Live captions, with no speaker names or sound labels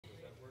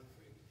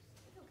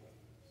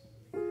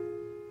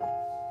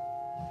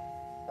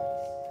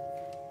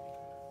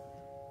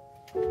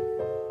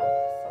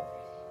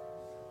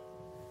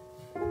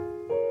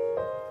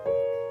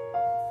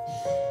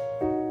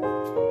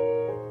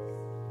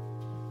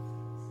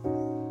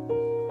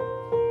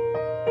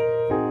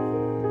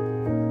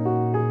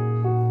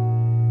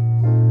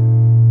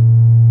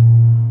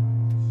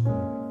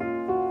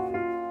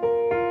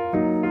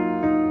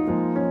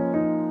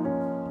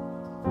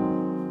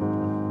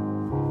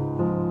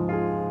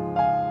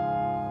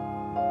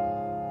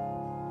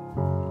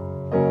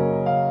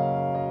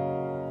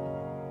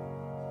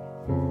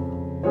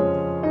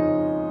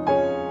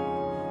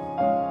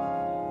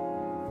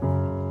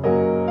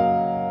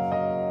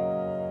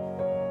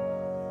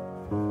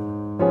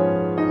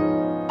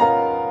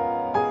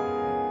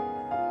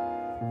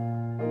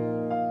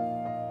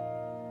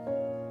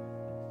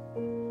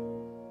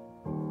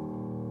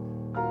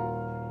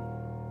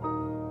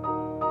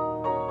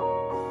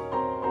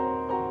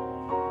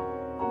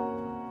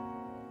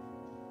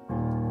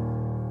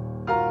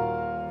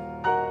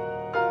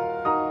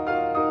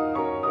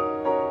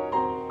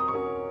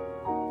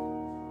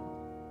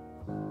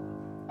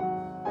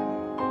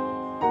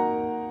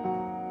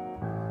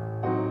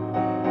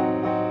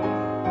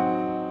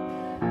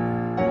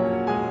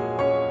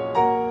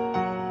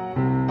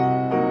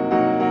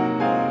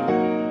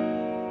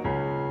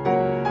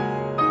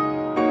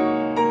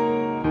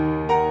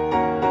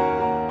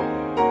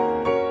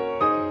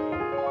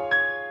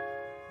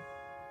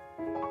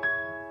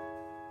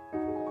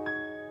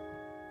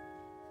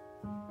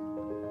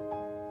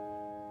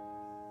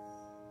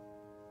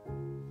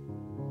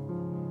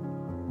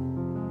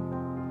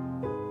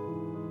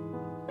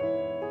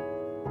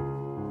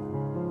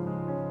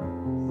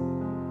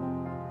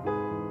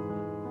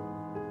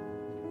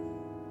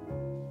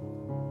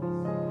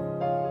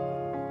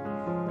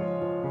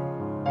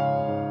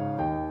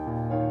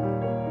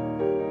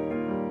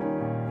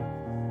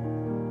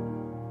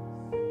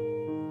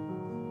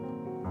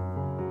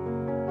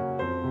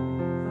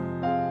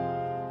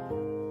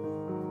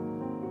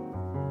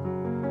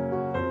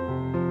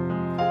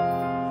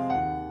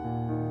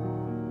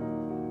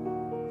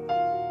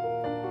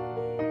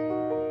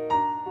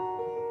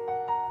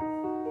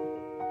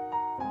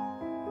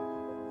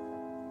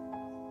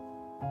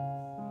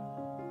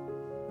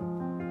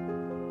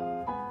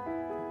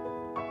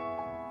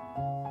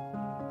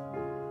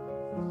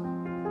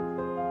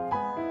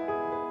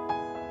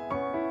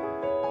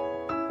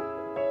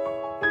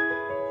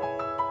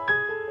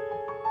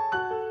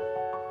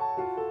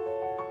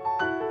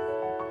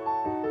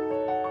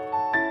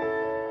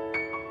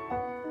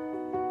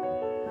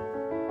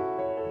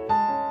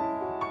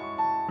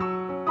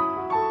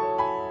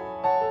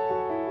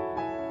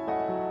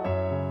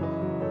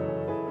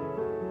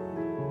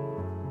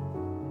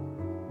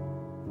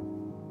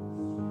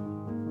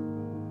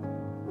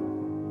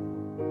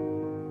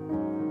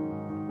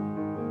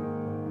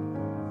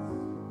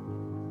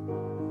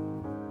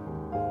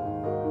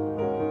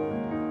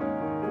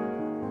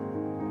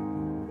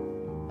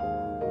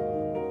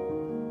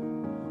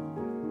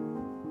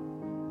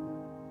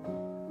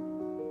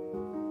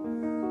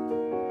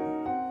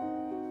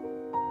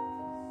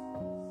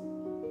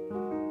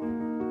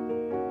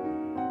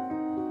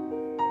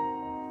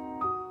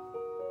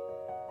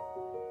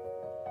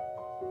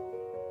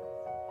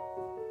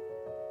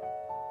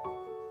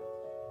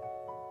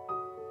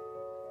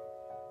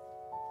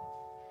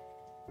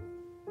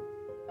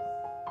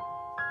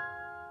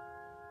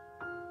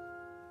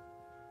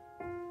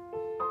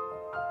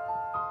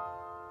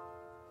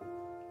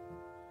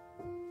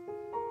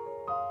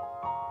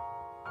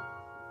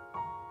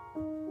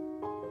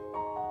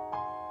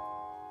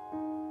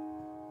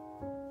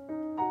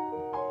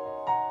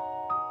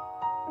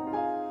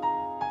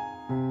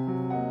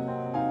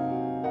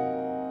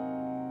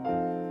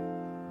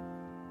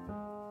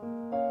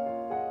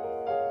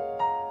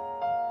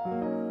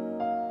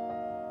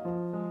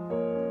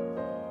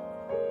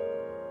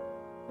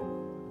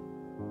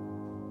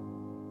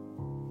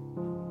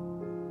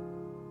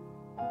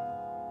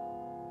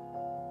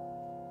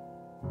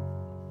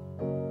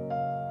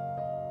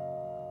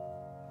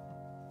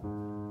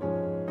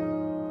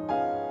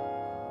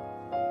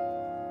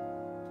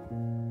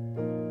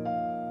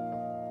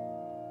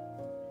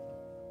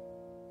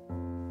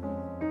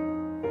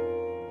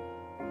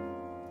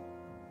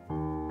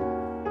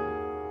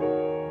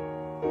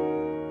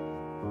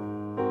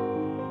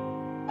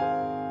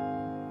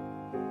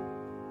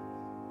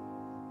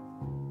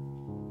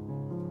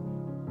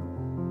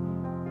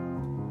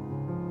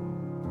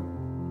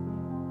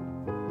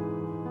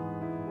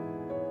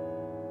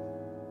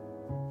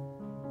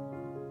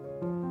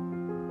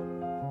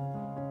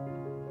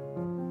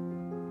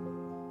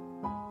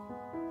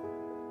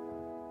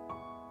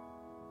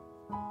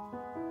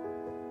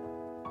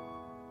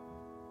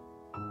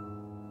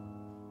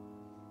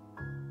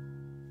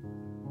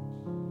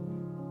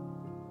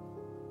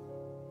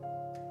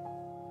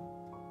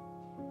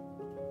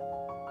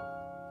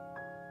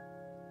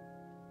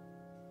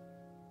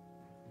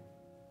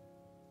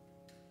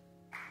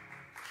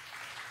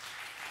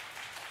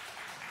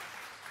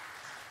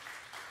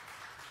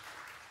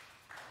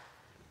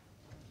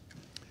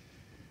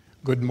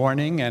Good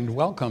morning and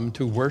welcome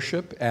to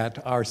worship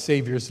at our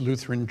Saviour's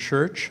Lutheran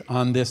Church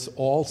on this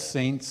All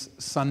Saints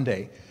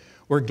Sunday.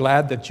 We're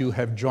glad that you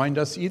have joined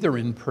us either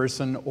in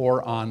person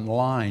or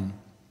online.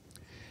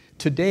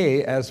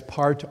 Today, as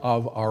part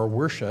of our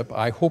worship,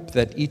 I hope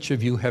that each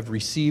of you have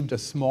received a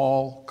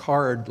small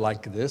card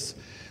like this.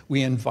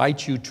 We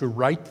invite you to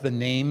write the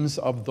names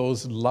of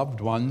those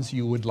loved ones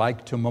you would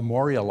like to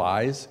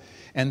memorialize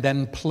and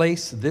then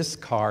place this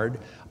card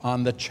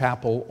on the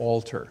chapel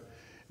altar.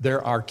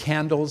 There are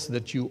candles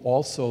that you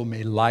also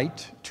may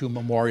light to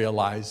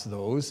memorialize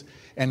those,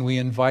 and we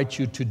invite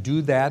you to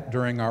do that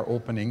during our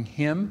opening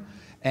hymn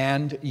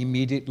and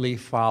immediately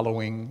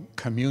following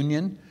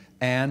communion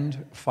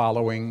and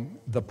following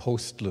the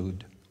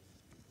postlude.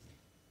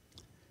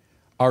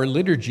 Our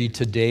liturgy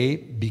today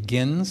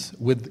begins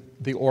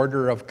with the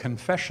order of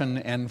confession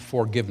and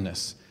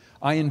forgiveness.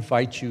 I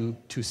invite you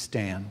to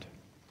stand.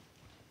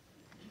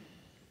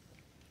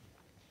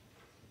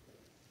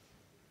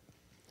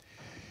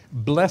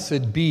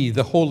 Blessed be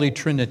the Holy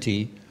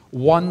Trinity,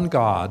 one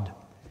God,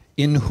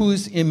 in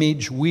whose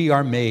image we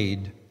are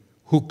made,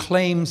 who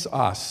claims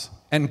us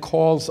and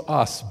calls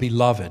us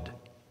beloved.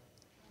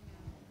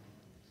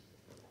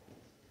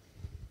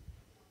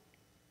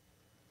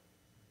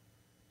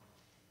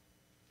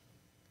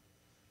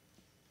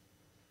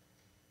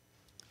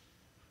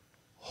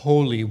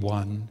 Holy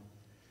One,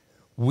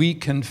 we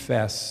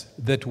confess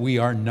that we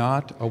are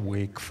not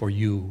awake for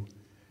you.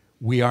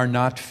 We are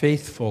not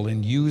faithful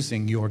in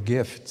using your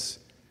gifts.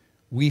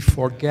 We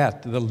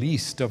forget the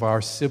least of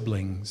our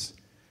siblings.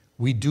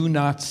 We do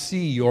not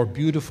see your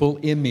beautiful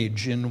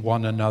image in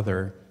one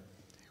another.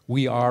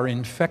 We are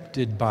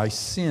infected by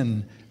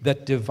sin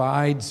that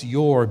divides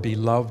your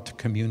beloved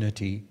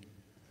community.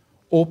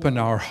 Open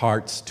our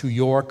hearts to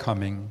your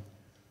coming.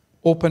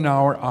 Open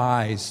our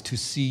eyes to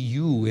see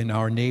you in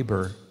our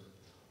neighbor.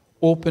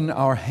 Open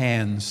our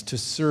hands to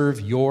serve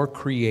your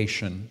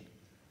creation.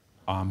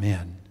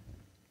 Amen.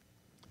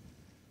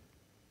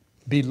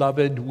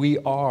 Beloved, we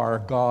are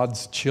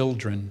God's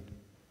children,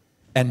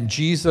 and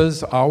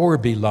Jesus, our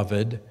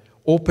beloved,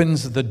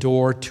 opens the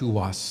door to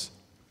us.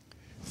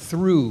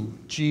 Through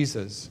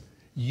Jesus,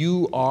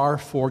 you are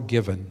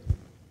forgiven.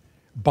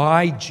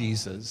 By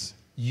Jesus,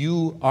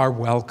 you are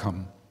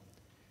welcome.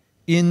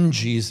 In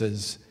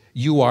Jesus,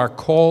 you are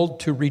called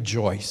to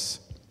rejoice.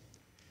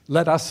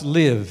 Let us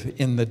live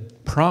in the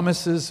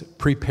promises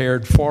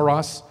prepared for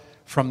us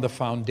from the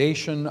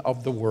foundation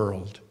of the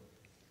world.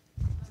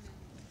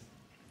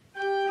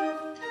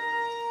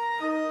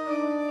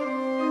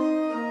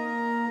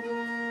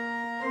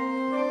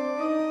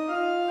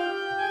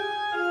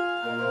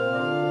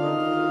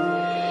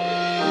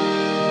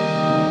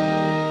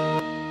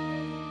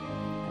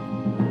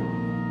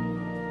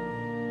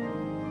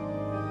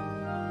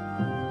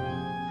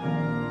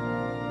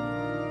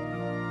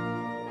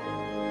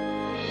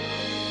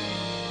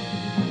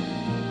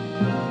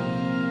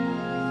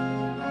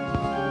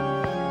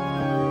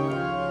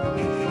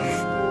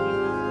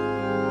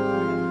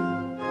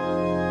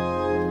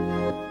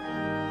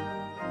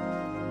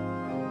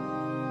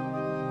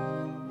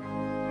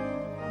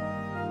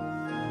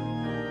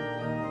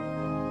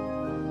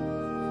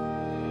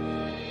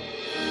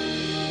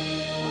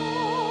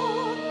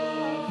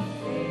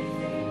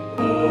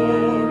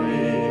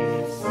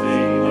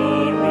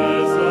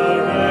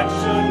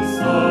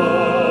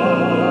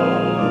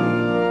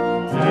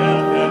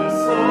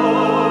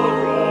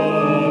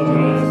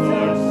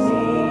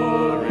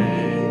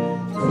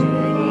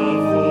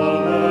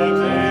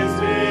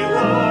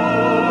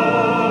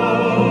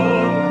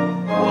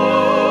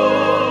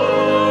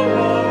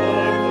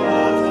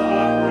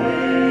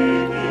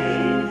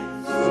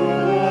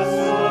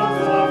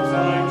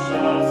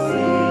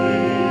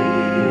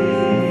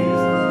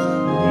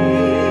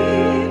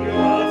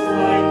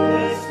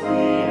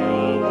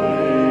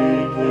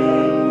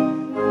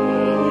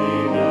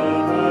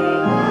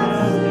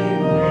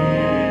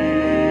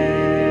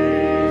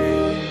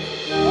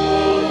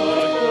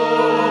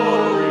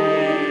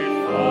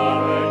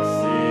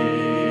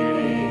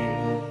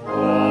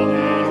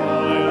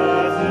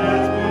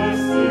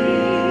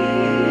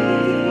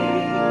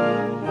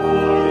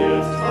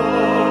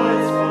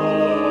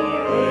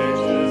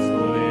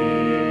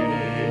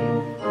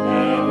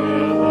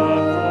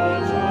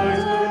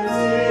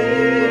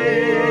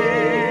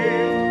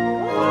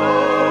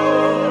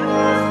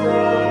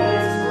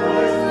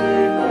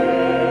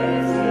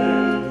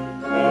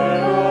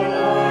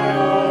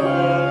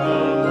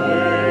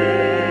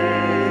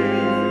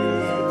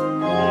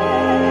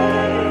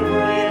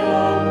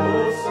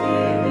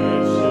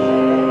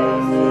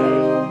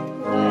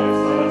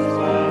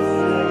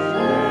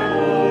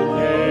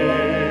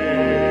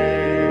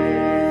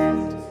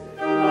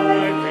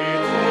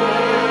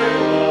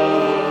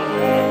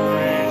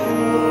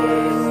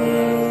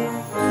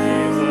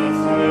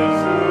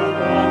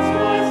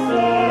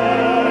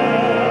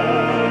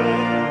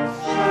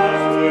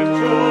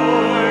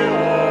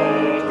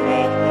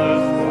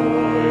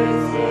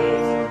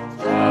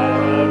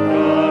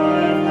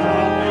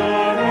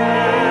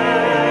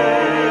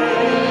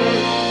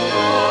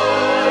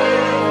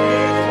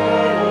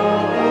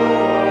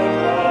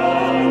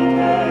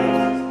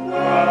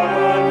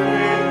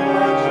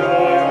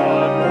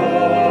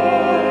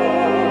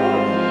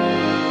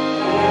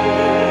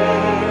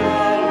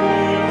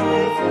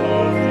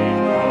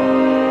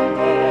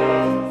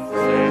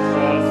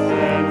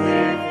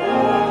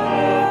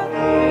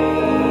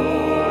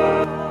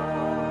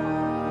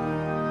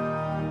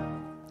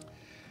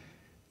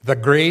 The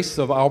grace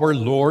of our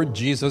Lord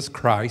Jesus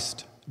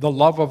Christ, the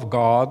love of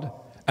God,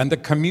 and the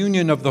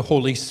communion of the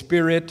Holy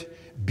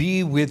Spirit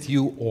be with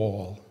you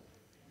all.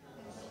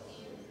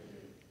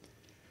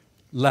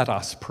 Let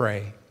us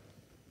pray.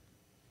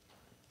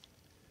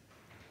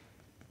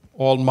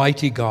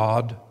 Almighty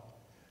God,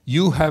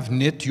 you have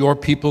knit your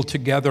people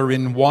together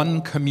in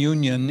one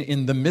communion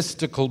in the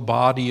mystical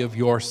body of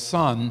your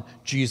Son,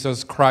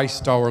 Jesus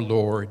Christ our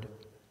Lord.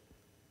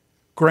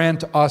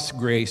 Grant us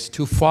grace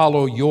to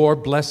follow your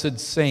blessed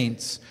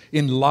saints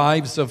in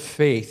lives of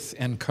faith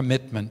and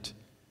commitment,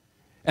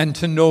 and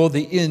to know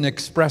the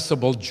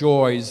inexpressible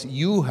joys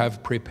you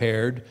have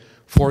prepared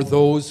for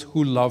those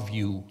who love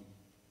you.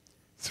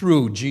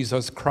 Through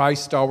Jesus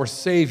Christ, our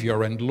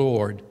Savior and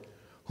Lord,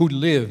 who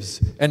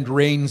lives and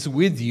reigns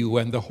with you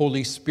and the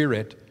Holy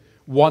Spirit,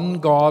 one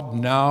God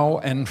now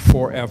and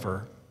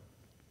forever.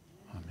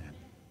 Amen.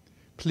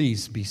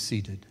 Please be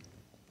seated.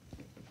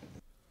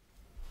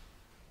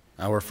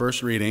 Our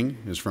first reading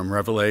is from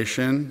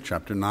Revelation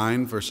chapter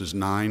 9, verses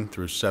 9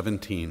 through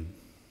 17.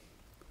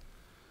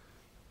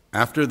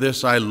 After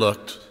this I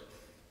looked,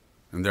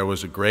 and there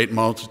was a great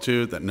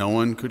multitude that no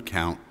one could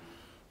count,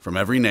 from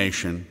every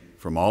nation,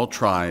 from all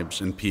tribes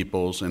and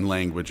peoples and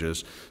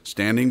languages,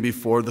 standing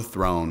before the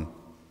throne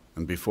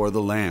and before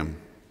the Lamb,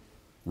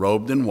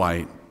 robed in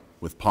white,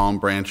 with palm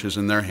branches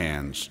in their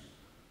hands.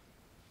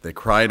 They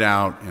cried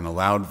out in a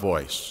loud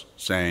voice,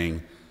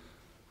 saying,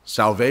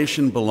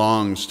 "Salvation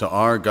belongs to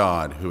our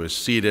God who is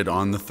seated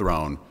on the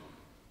throne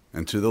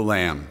and to the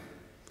Lamb."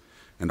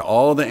 And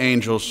all the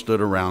angels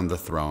stood around the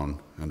throne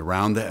and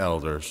around the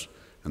elders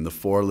and the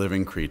 4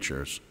 living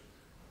creatures,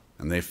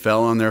 and they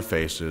fell on their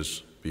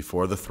faces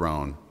before the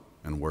throne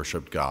and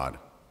worshiped God,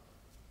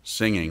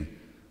 singing,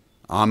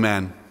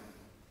 "Amen,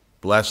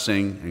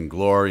 blessing and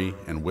glory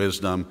and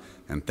wisdom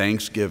and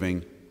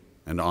thanksgiving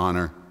and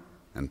honor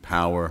and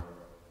power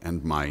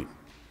and might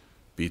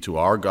be to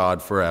our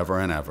God forever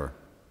and ever.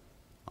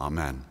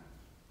 Amen."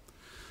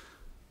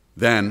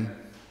 Then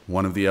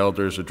one of the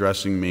elders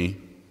addressing me,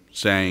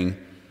 saying,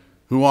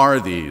 "Who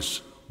are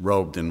these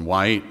robed in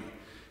white,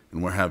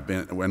 and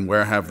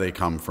where have they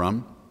come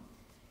from?"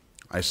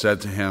 I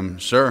said to him,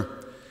 "Sir,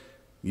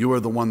 you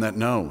are the one that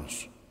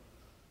knows."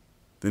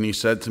 Then he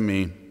said to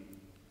me,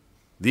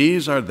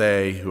 "These are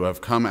they who have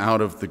come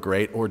out of the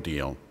great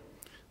ordeal.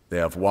 They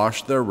have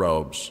washed their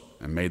robes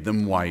and made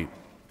them white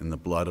in the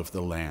blood of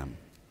the Lamb.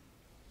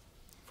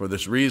 For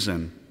this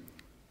reason,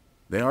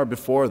 they are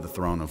before the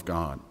throne of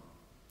God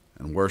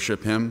and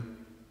worship him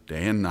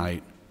day and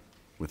night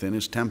within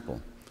his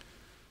temple,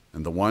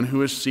 and the one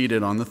who is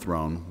seated on the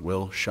throne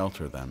will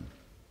shelter them.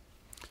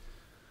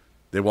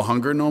 They will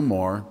hunger no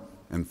more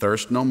and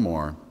thirst no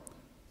more.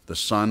 The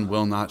sun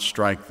will not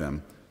strike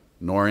them,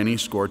 nor any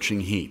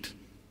scorching heat.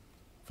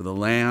 For the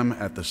Lamb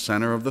at the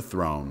center of the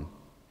throne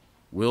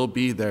will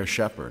be their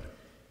shepherd,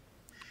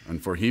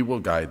 and for he will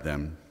guide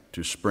them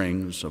to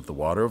springs of the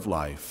water of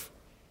life,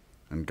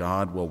 and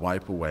God will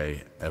wipe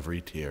away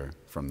every tear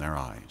from their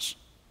eyes."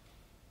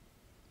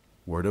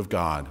 Word of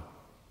God,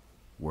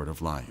 word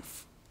of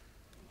life.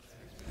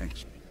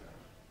 Thanks.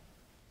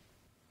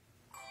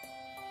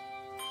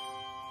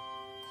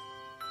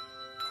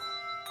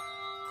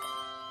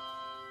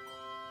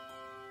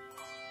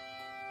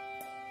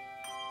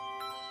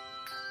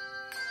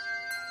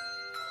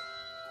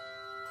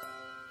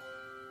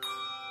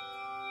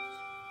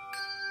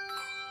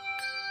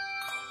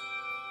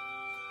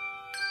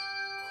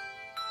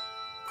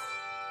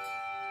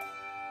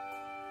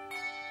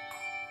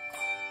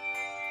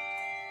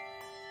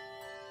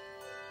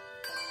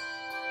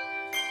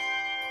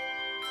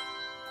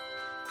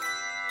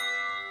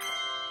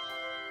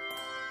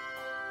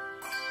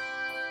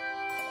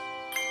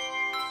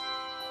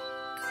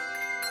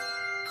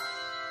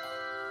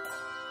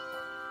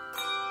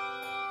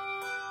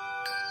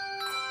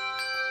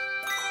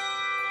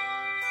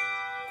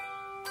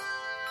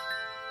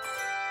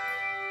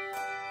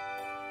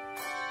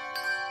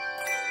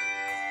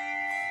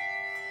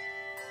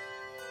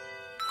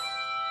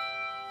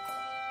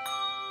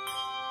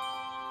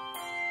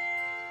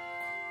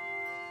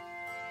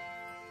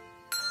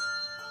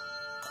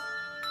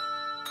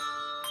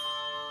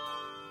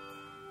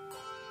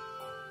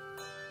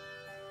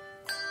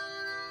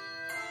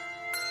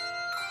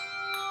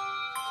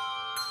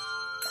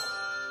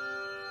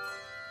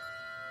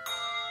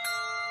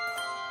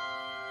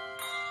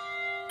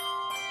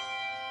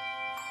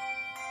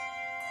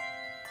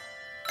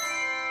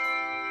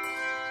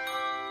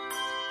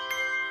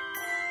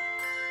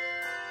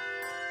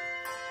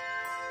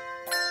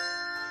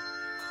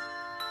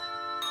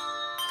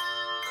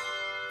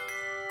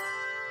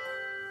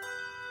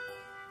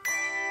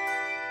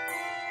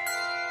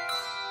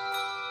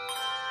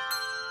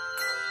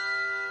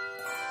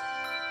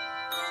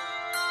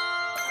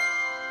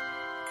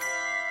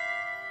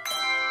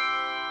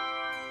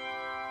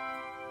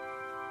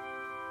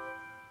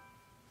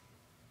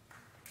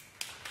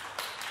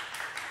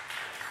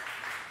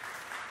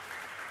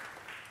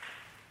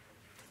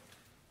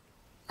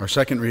 Our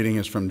second reading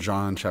is from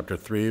John chapter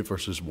 3,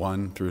 verses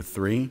 1 through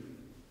 3.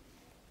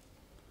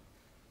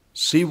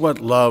 See what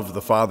love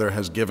the Father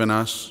has given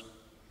us,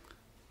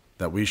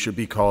 that we should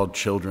be called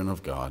children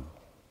of God.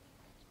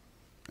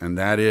 And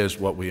that is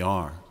what we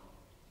are.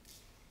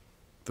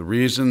 The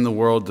reason the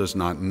world does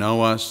not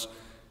know us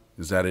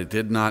is that it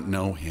did not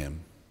know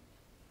him.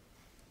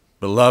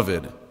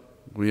 Beloved,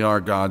 we are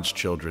God's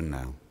children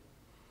now.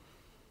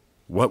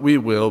 What we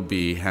will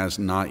be has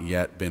not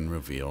yet been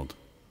revealed.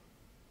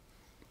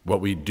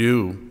 What we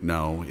do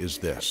know is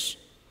this: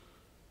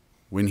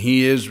 when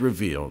he is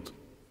revealed,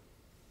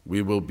 we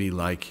will be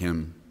like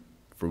him,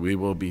 for we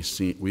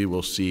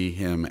will see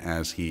him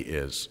as he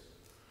is.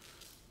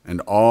 And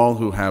all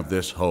who have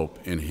this hope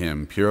in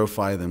him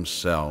purify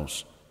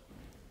themselves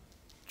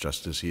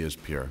just as he is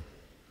pure.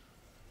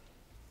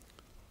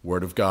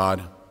 Word of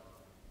God,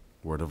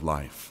 word of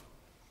life.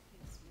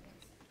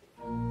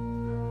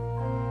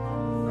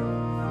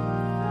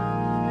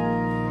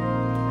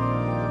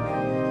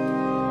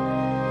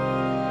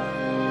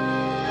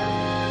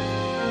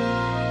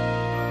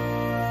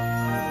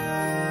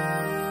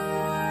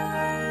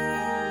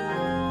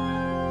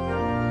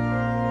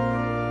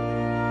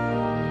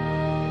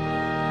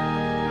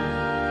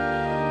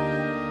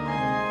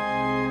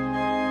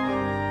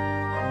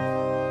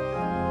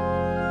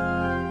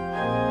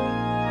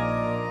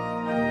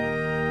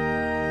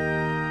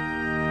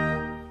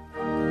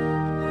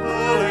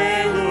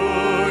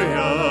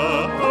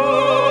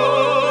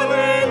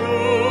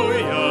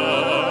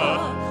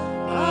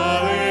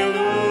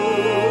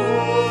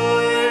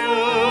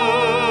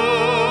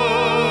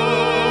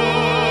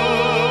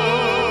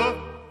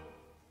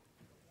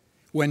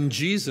 When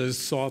Jesus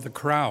saw the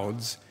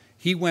crowds,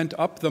 he went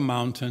up the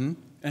mountain,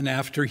 and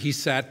after he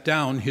sat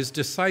down, his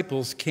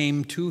disciples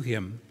came to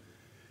him.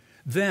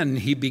 Then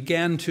he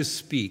began to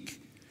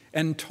speak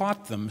and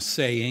taught them,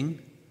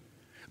 saying,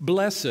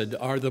 "Blessed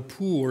are the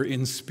poor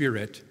in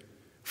spirit,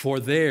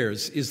 for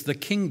theirs is the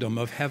kingdom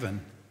of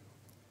heaven.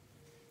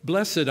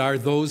 Blessed are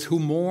those who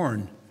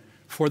mourn,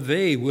 for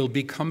they will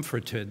be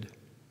comforted.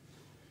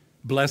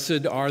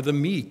 Blessed are the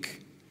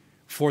meek,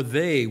 for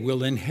they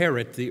will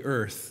inherit the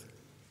earth.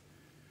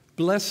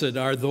 Blessed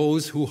are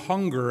those who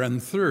hunger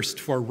and thirst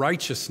for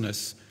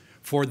righteousness,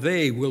 for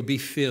they will be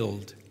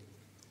filled.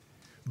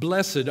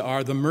 Blessed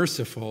are the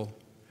merciful,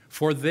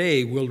 for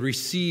they will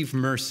receive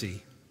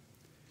mercy.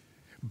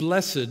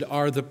 Blessed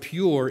are the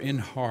pure in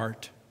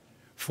heart,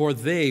 for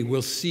they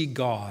will see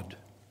God.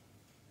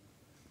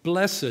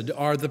 Blessed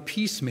are the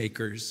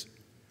peacemakers,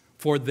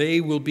 for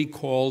they will be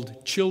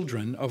called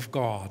children of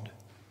God.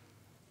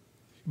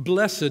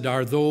 Blessed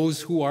are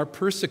those who are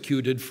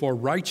persecuted for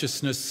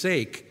righteousness'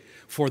 sake,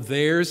 for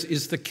theirs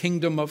is the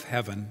kingdom of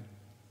heaven.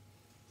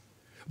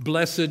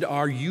 Blessed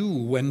are you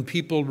when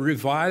people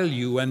revile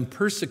you and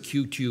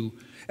persecute you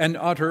and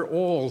utter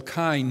all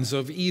kinds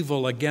of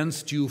evil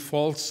against you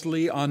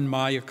falsely on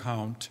my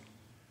account.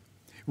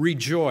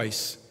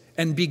 Rejoice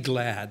and be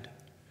glad,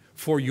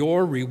 for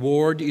your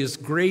reward is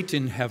great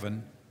in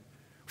heaven.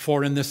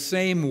 For in the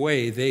same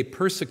way they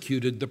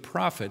persecuted the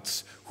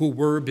prophets who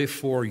were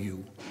before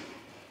you."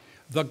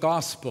 The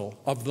Gospel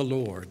of the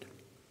Lord.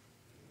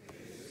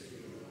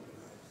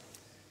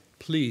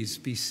 Please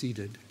be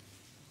seated.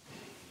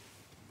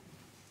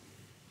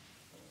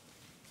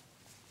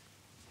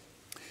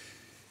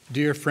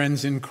 Dear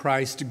friends in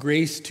Christ,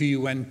 grace to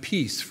you and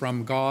peace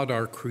from God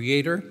our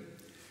Creator,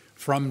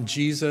 from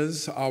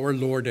Jesus our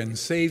Lord and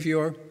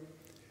Savior,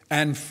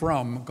 and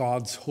from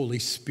God's Holy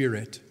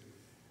Spirit.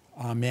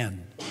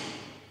 Amen.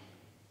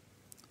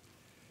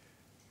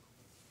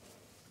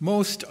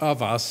 Most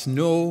of us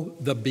know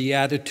the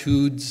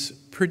Beatitudes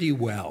pretty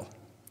well,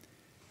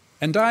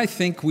 and I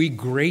think we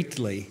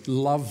greatly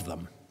love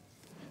them.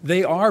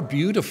 They are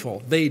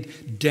beautiful. They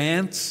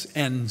dance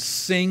and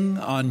sing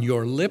on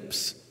your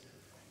lips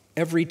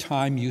every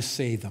time you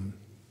say them.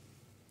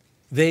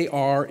 They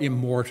are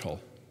immortal.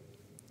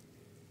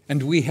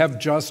 And we have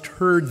just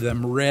heard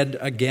them read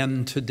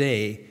again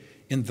today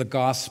in the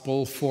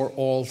Gospel for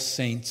All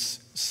Saints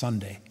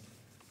Sunday.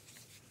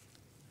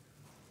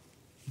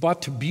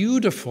 But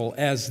beautiful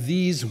as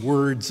these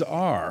words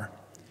are,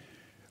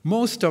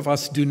 most of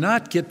us do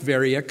not get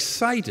very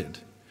excited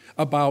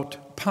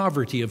about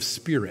poverty of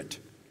spirit,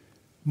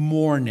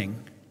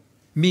 mourning,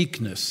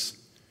 meekness,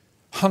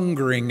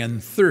 hungering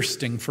and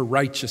thirsting for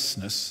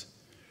righteousness,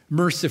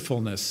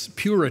 mercifulness,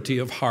 purity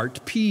of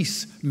heart,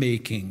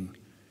 peacemaking,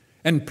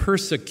 and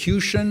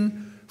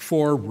persecution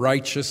for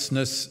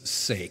righteousness'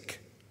 sake.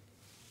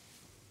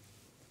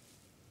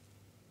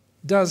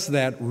 Does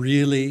that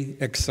really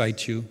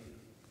excite you?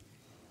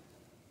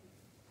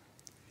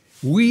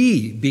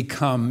 We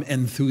become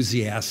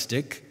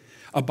enthusiastic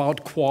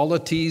about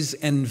qualities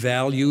and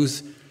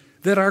values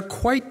that are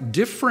quite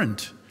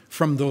different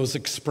from those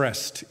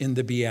expressed in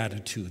the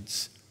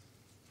Beatitudes.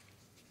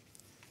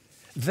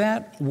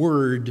 That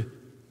word,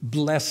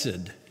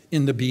 blessed,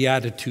 in the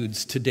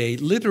Beatitudes today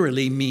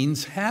literally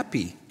means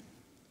happy.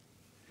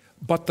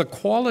 But the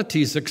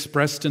qualities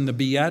expressed in the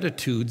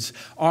Beatitudes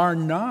are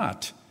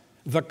not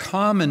the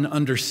common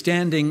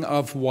understanding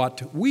of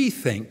what we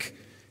think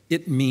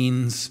it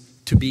means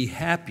to be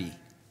happy.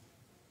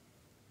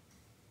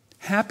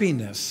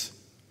 Happiness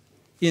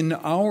in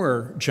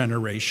our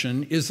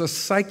generation is a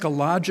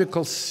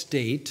psychological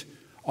state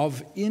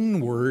of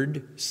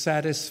inward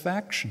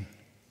satisfaction.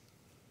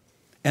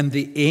 And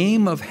the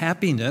aim of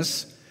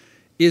happiness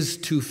is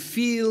to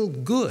feel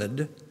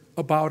good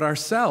about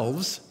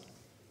ourselves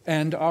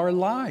and our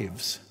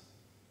lives.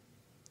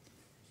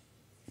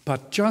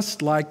 But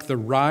just like the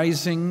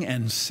rising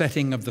and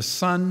setting of the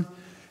sun,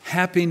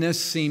 happiness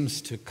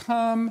seems to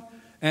come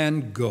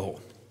and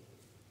go.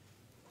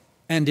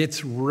 And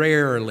it's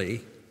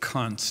rarely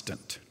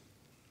constant.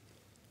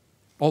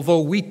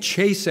 Although we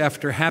chase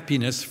after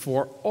happiness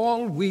for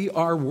all we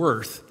are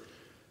worth,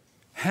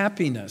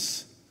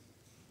 happiness,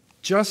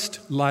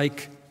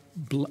 unlike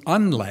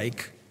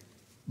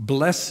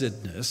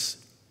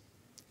blessedness,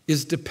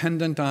 is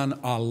dependent on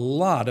a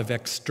lot of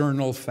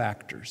external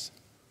factors.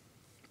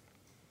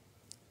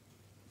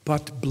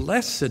 But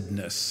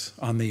blessedness,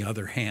 on the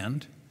other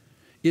hand,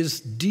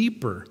 is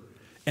deeper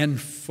and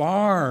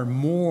far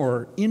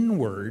more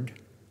inward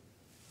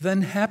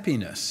than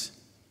happiness.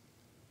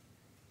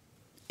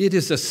 It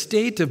is a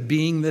state of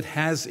being that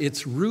has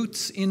its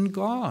roots in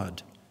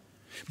God.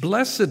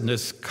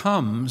 Blessedness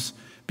comes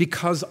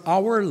because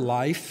our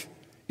life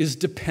is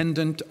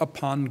dependent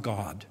upon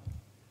God.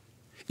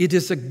 It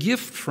is a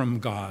gift from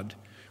God,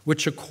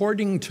 which,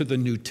 according to the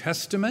New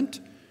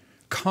Testament,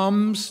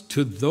 comes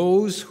to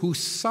those who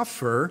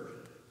suffer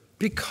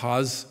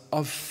because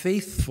of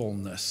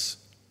faithfulness.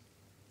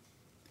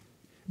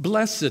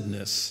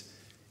 Blessedness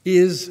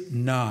is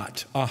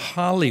not a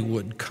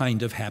Hollywood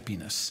kind of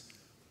happiness.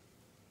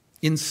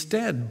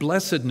 Instead,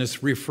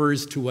 blessedness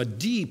refers to a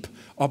deep,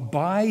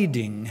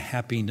 abiding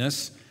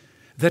happiness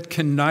that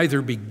can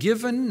neither be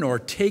given nor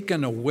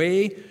taken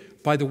away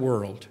by the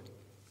world.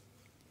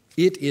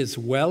 It is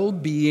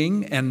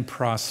well-being and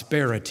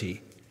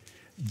prosperity,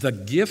 the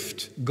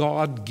gift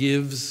God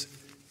gives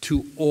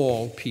to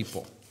all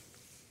people.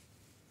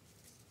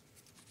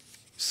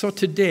 So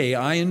today,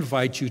 I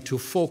invite you to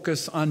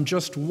focus on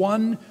just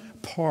one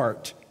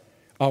part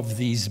of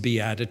these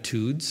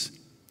Beatitudes,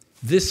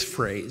 this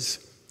phrase: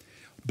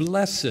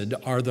 "Blessed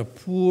are the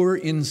poor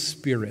in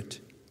spirit,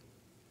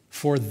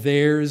 for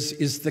theirs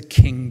is the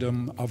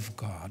kingdom of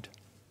God."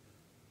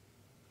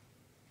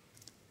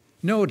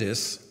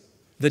 Notice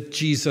that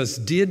Jesus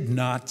did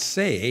not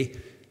say,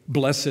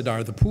 "Blessed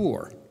are the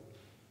poor."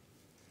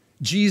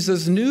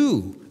 Jesus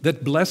knew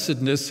that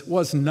blessedness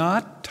was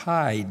not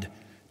tied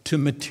to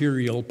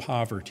material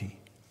poverty.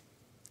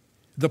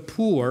 The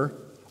poor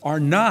are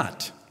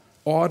not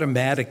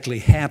automatically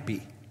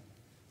happy,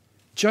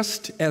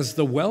 just as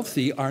the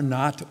wealthy are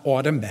not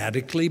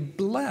automatically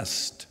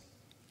blessed.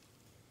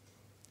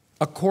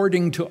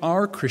 According to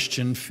our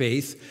Christian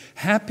faith,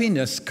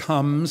 happiness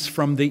comes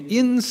from the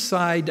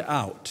inside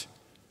out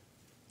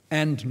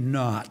and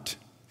not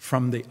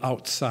from the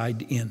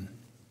outside in.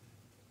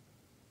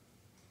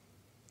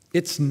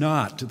 It's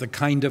not the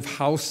kind of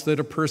house that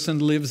a person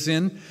lives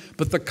in,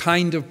 but the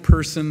kind of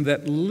person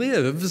that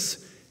lives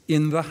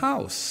in the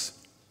house.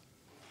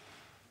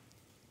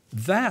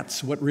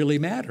 That's what really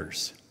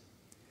matters.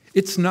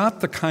 It's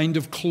not the kind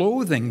of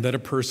clothing that a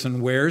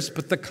person wears,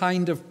 but the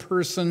kind of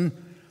person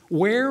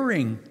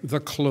wearing the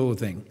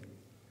clothing.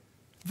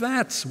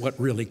 That's what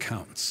really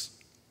counts.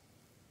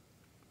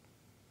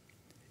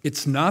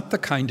 It's not the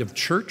kind of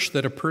church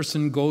that a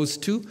person goes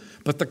to,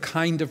 but the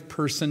kind of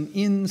person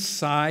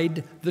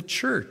inside the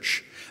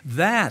church.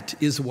 That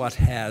is what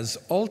has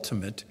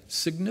ultimate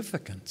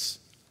significance.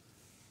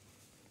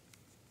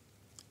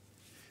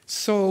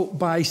 So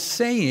by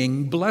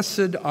saying,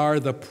 "Blessed are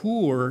the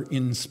poor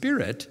in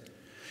spirit,"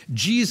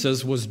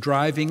 Jesus was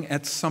driving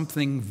at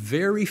something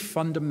very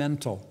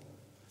fundamental,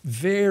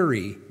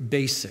 very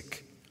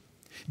basic.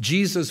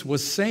 Jesus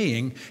was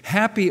saying,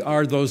 happy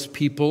are those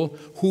people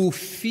who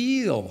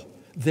feel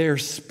their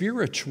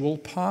spiritual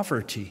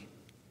poverty.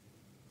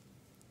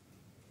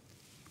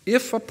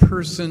 If a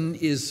person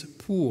is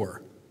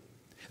poor,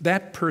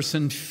 that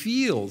person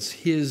feels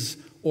his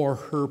or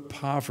her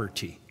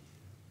poverty.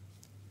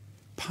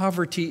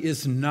 Poverty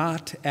is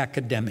not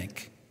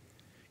academic.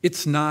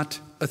 It's not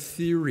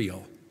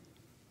ethereal.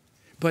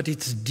 But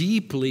it's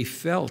deeply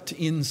felt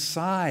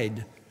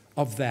inside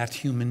of that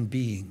human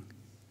being.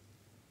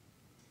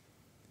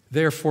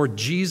 Therefore,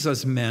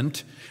 Jesus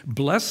meant,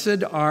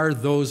 blessed are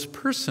those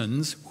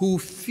persons who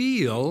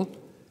feel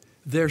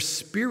their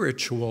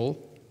spiritual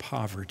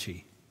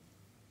poverty.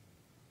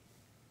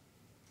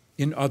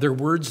 In other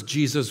words,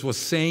 Jesus was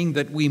saying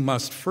that we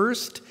must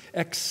first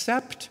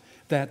accept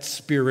that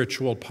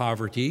spiritual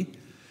poverty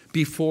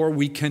before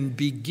we can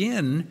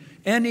begin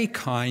any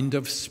kind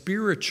of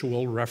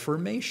spiritual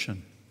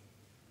reformation.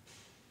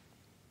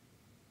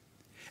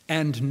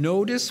 And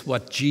notice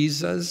what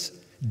Jesus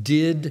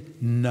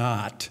did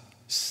not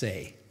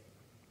say.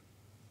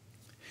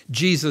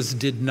 Jesus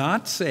did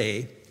not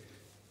say,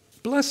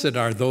 blessed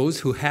are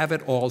those who have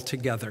it all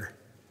together.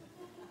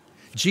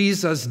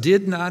 Jesus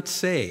did not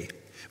say,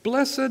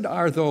 blessed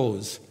are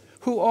those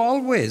who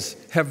always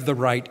have the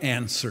right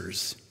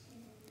answers.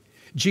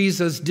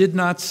 Jesus did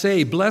not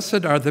say,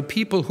 blessed are the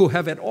people who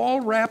have it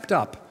all wrapped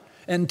up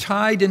and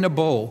tied in a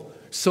bow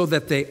so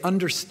that they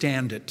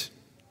understand it.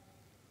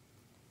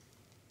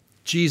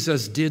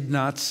 Jesus did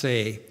not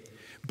say,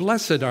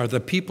 "Blessed are the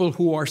people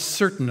who are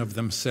certain of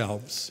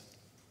themselves."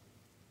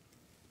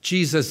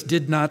 Jesus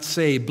did not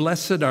say,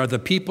 "Blessed are the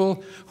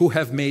people who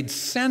have made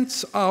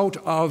sense out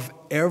of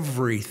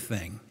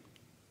everything."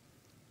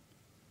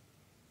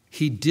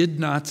 He did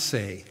not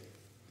say,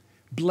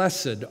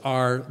 "Blessed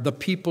are the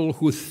people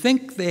who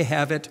think they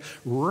have it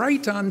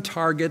right on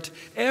target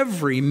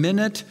every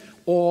minute,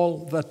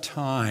 all the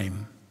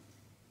time."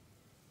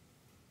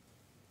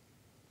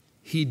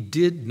 He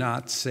did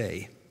not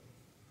say,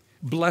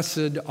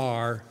 "Blessed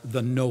are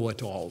the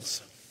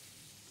know-it-alls."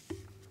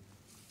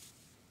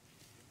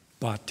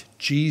 But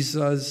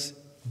Jesus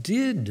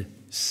did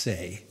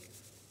say,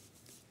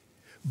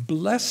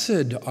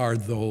 "Blessed are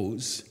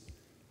those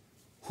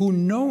who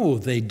know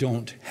they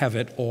don't have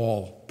it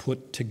all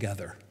put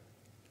together.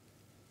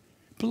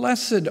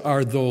 Blessed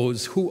are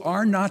those who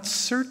are not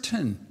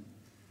certain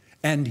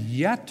and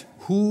yet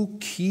who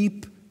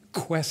keep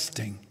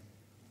questing.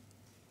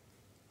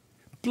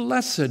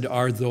 Blessed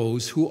are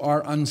those who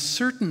are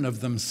uncertain of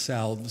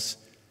themselves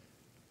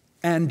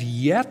and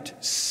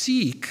yet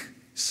seek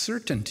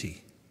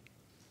certainty.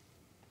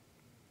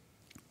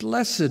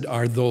 Blessed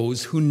are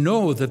those who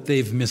know that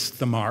they've missed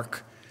the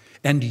mark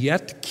and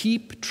yet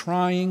keep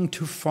trying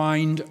to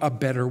find a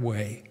better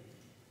way.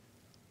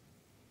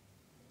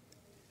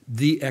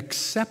 The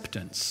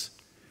acceptance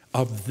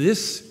of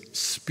this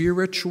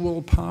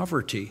spiritual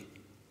poverty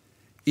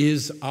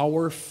is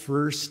our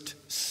first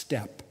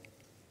step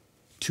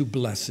to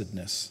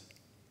blessedness.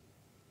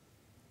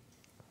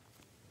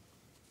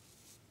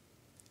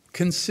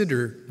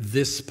 Consider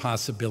this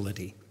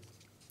possibility.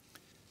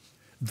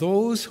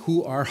 Those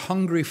who are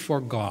hungry for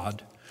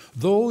God,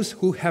 those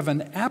who have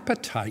an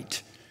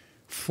appetite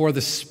for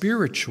the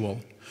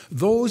spiritual,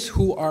 those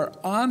who are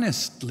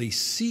honestly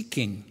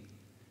seeking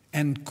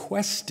and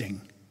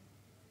questing,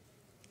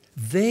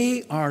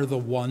 they are the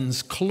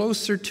ones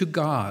closer to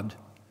God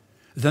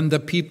than the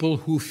people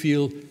who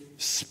feel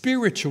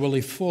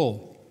spiritually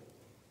full,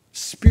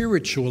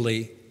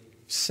 spiritually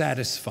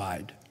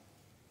satisfied.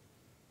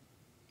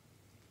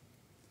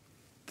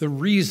 The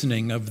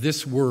reasoning of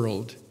this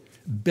world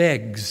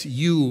begs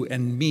you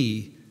and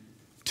me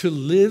to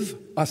live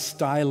a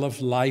style of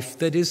life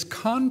that is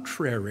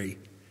contrary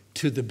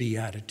to the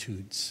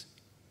Beatitudes.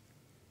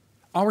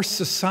 Our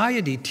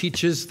society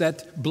teaches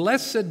that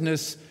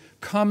blessedness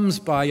comes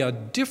by a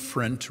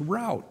different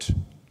route.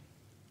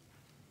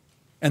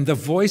 And the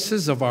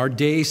voices of our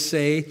day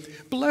say,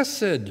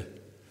 "Blessed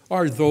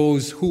are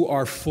those who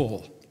are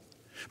full.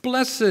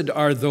 Blessed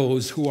are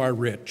those who are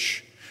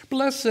rich.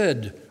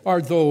 Blessed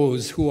are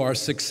those who are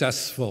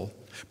successful.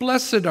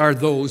 Blessed are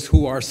those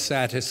who are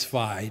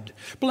satisfied.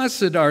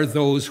 Blessed are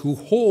those who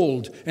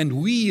hold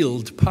and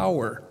wield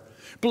power.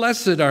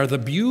 Blessed are the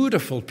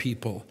beautiful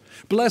people.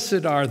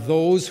 Blessed are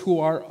those who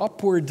are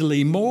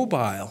upwardly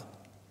mobile.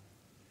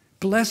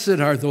 Blessed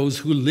are those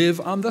who live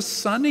on the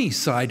sunny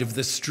side of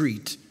the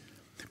street.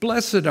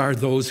 Blessed are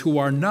those who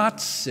are not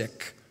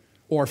sick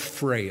or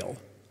frail,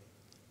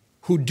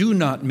 who do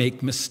not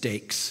make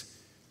mistakes,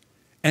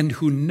 and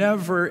who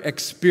never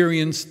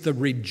experience the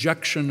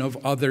rejection of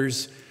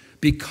others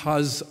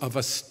because of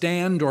a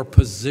stand or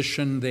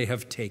position they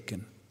have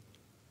taken."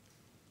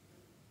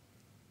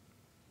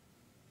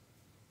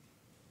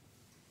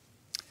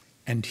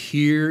 And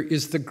here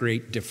is the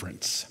great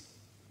difference.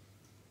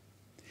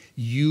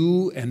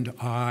 You and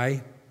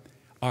I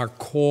are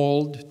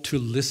called to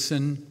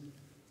listen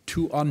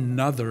to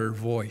another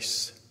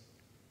voice,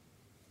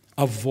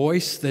 a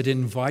voice that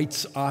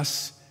invites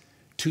us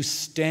to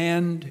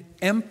stand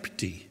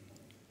empty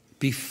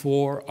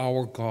before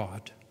our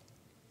God,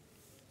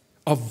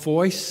 a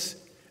voice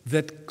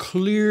that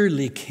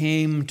clearly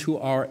came to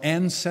our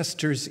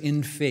ancestors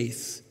in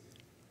faith,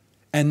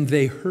 and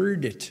they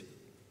heard it,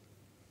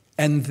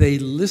 and they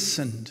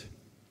listened,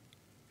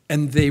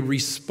 and they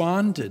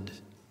responded,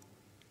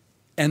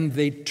 and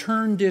they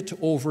turned it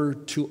over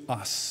to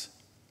us.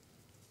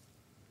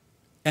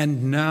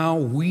 And now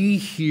we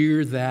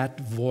hear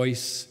that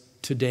voice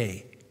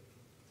today.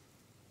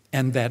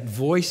 And that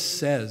voice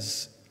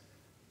says,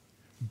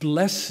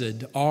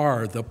 "Blessed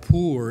are the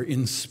poor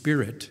in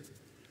spirit,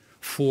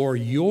 for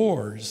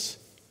yours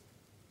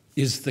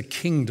is the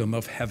kingdom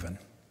of heaven."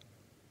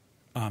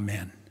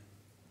 Amen.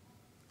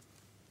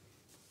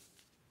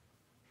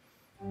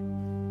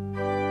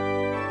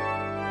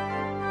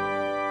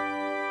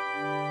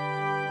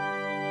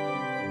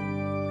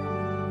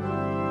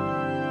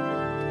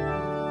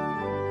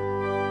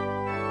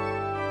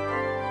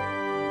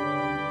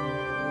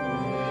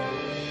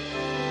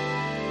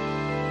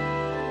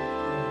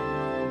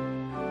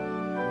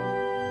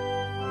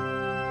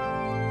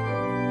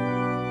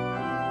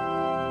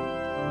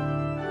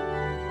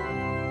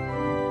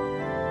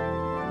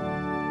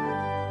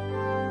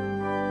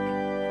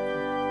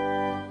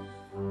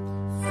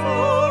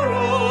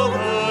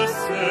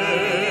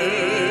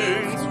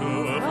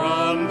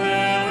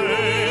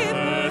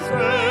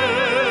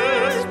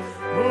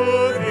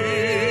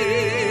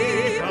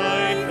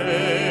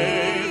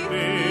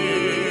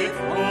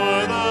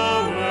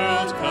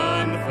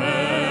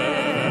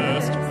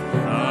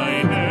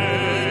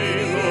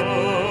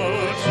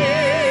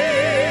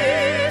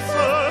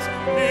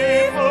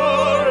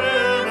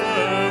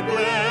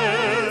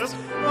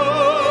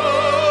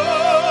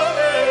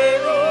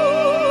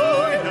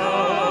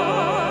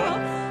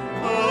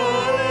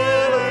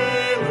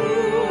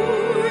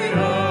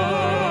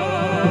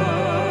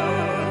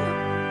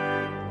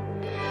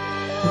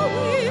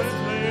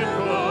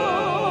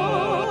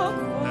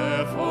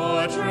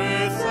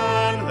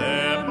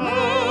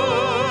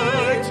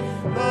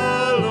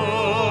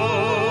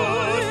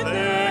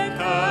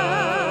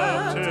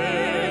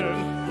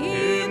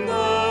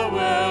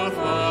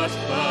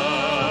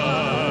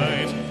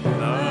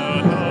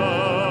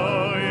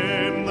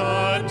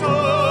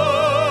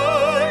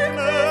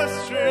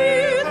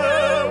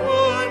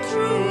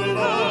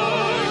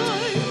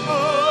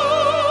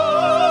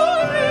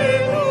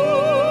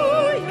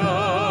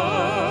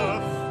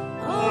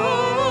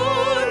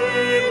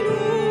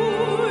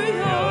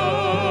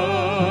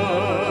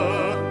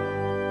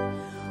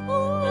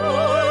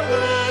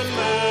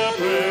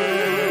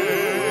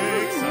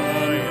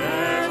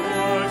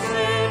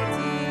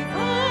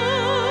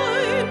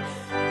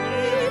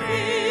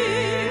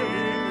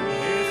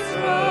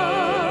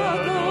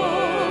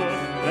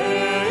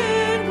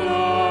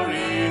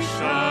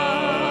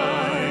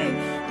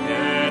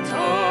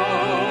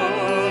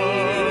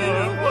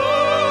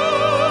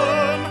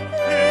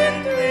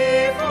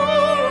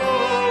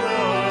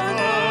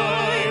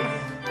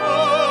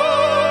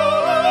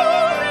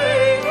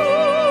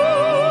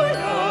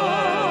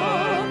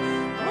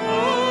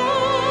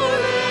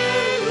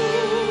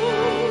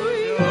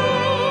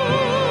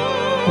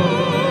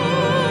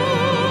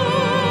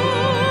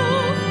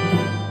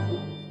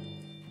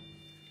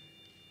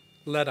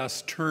 let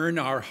us turn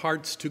our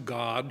hearts to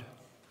God,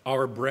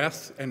 our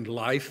breath and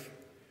life,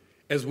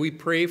 as we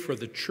pray for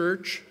the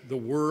church, the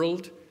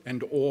world,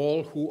 and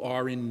all who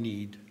are in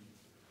need.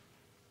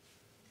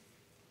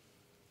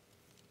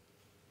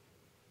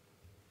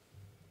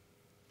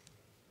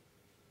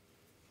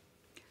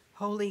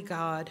 Holy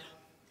God,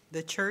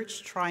 the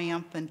church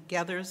triumphant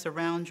gathers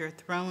around your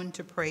throne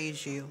to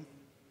praise you.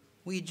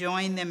 We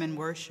join them in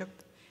worship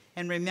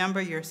and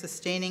remember your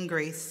sustaining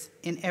grace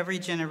in every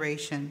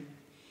generation.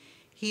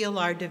 Heal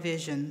our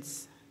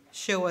divisions.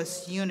 Show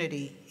us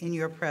unity in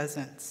your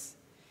presence.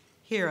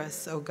 Hear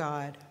us, O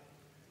God.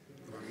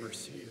 Your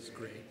mercy is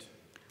great.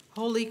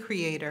 Holy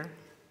Creator,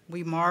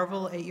 we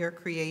marvel at your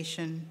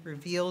creation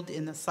revealed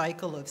in the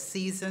cycle of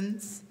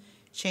seasons,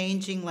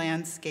 changing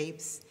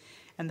landscapes,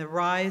 and the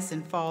rise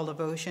and fall of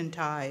ocean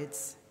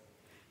tides.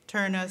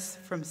 Turn us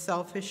from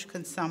selfish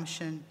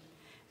consumption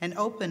and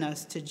open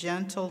us to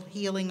gentle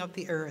healing of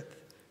the earth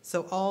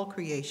so all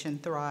creation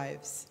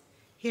thrives.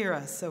 Hear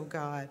us, O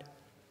God.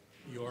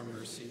 Your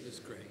mercy is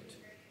great.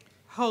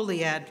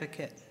 Holy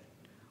Advocate,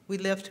 we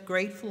lift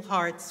grateful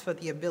hearts for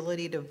the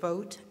ability to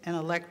vote and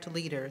elect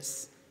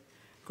leaders.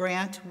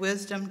 Grant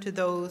wisdom to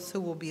those who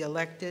will be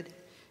elected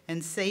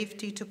and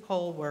safety to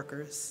poll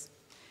workers.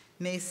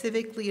 May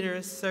civic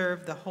leaders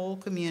serve the whole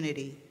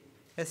community,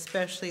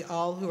 especially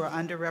all who are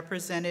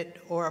underrepresented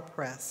or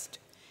oppressed.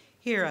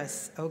 Hear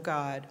us, O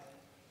God.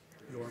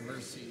 Your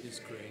mercy is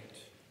great.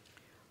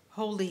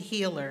 Holy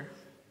Healer,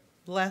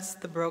 bless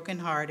the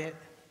brokenhearted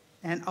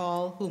and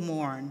all who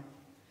mourn.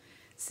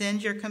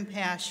 Send your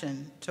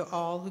compassion to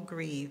all who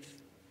grieve.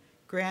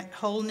 Grant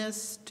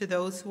wholeness to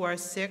those who are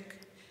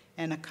sick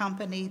and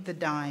accompany the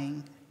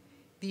dying.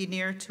 Be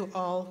near to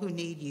all who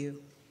need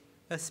you,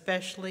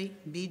 especially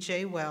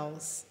B.J.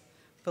 Wells,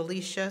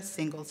 Felicia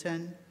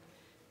Singleton,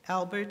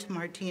 Albert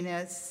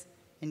Martinez,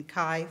 and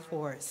Kai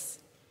Force.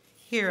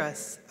 Hear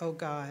us, O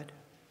God.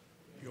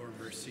 Your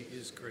mercy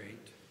is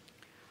great.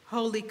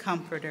 Holy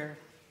Comforter,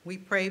 we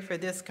pray for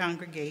this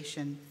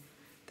congregation,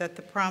 that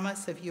the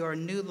promise of your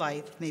new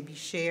life may be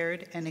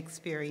shared and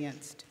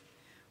experienced.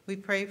 We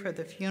pray for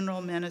the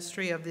funeral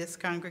ministry of this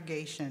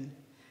congregation,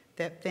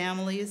 that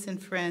families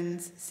and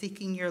friends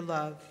seeking your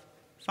love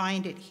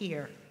find it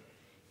here.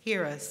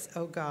 Hear us,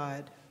 O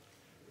God.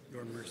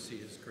 Your mercy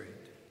is great.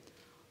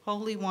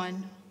 Holy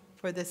One,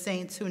 for the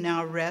saints who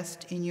now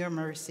rest in your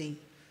mercy,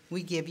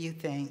 we give you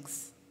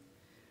thanks.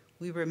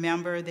 We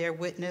remember their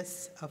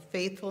witness of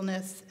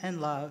faithfulness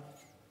and love.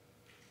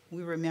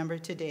 We remember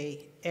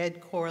today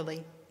Ed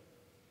Corley,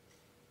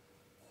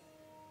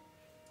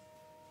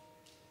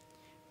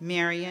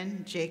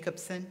 Marion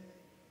Jacobson,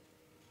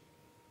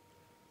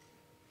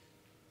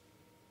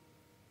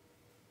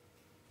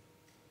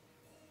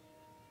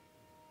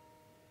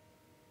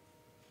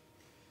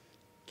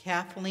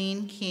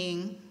 Kathleen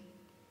King,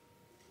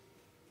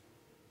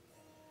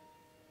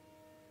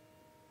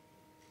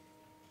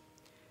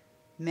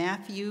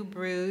 Matthew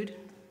Brood,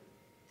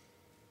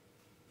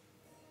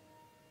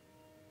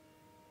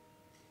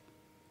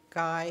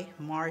 Guy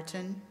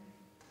Martin,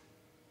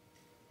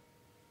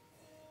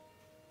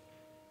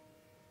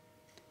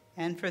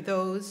 and for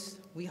those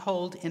we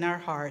hold in our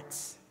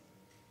hearts.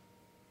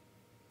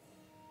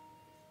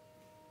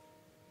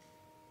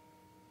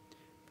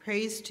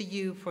 Praise to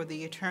you for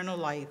the eternal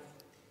life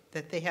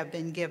that they have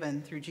been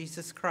given through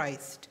Jesus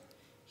Christ.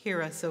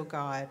 Hear us, O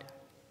God.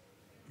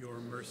 Your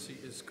mercy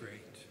is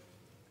great.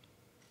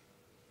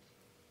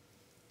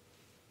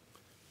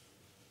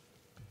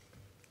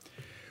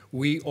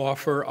 We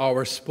offer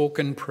our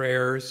spoken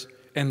prayers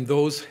and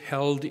those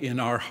held in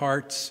our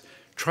hearts,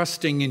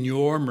 trusting in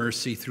your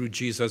mercy through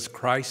Jesus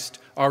Christ,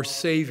 our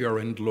Savior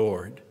and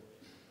Lord.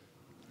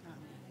 Amen.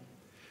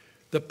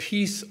 The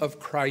peace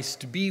of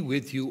Christ be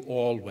with you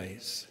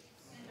always.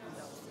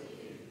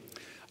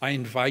 I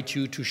invite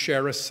you to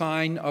share a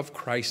sign of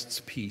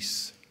Christ's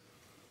peace.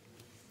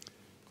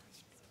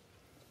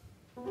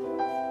 Peace.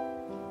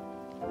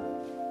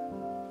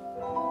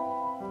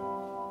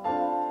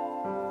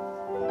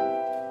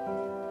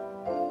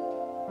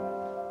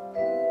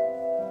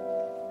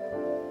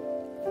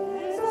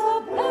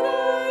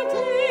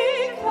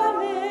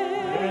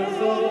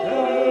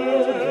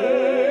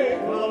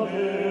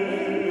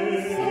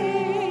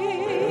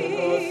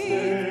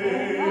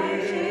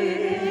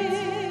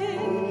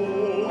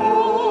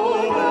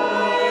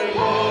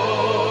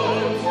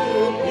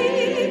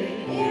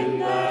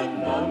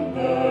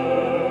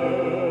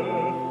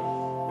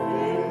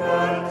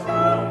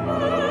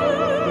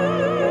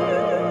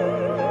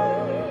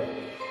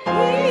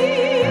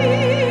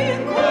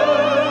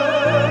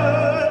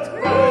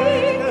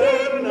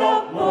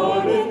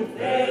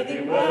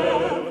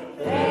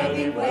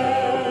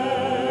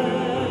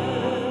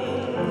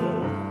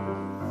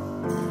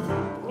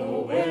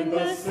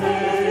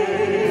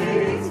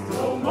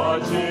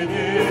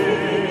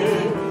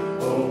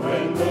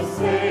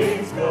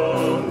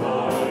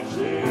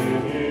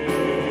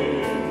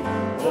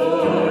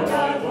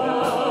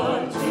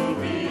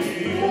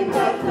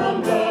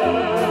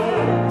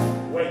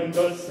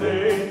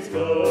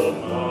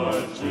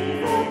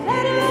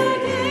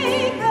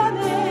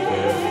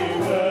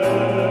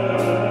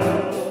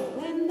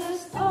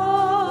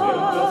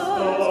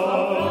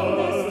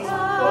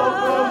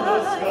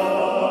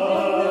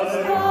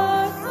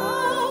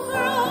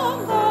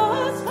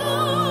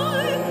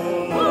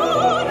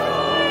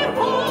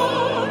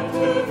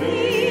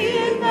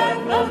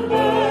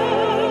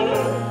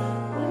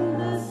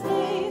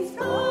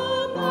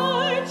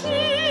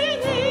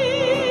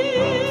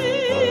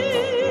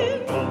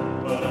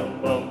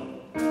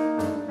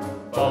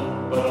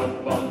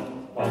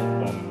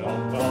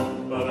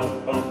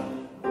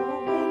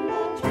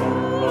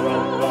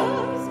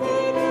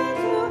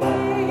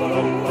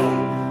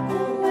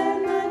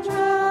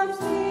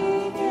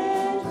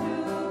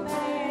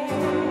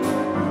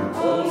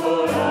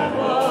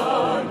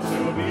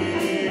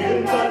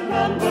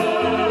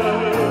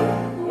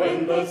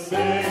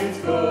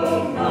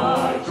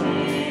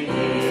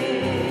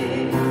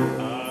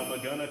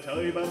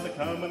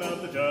 Coming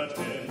of the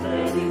judgment.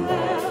 Very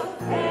well,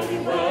 very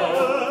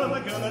well.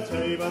 I'm gonna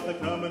tell you about the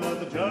coming of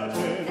the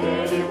judgment.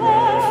 Very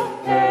well,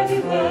 very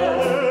well.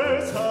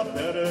 There's a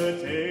better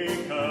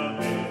day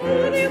coming.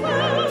 Very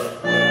well,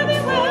 very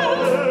well.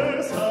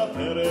 There's a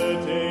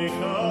better day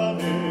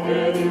coming.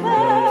 Very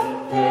well,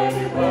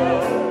 very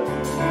well.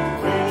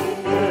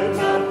 Breaking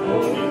up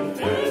morning,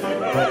 very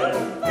well,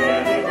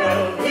 very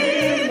well. We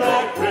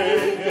like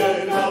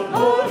breaking up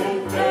morning,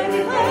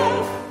 very well,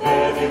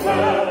 very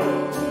well.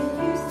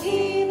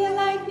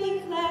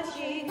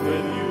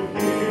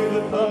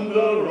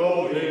 Thunder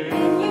rolling.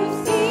 When you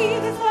see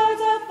the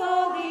clouds are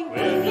falling.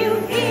 When you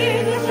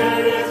hear the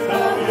chariots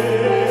coming.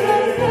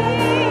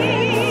 When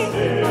the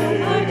saints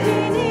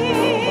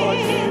go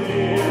marching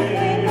in.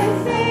 When the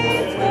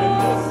saints go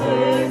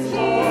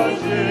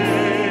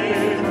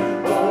searching.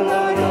 Oh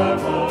Lord, I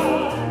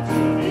want to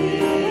be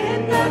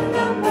in that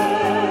number.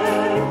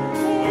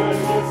 When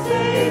the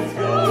saints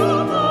go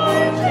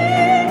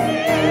marching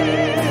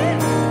in.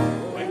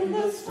 When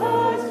the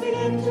stars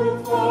begin to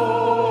fall.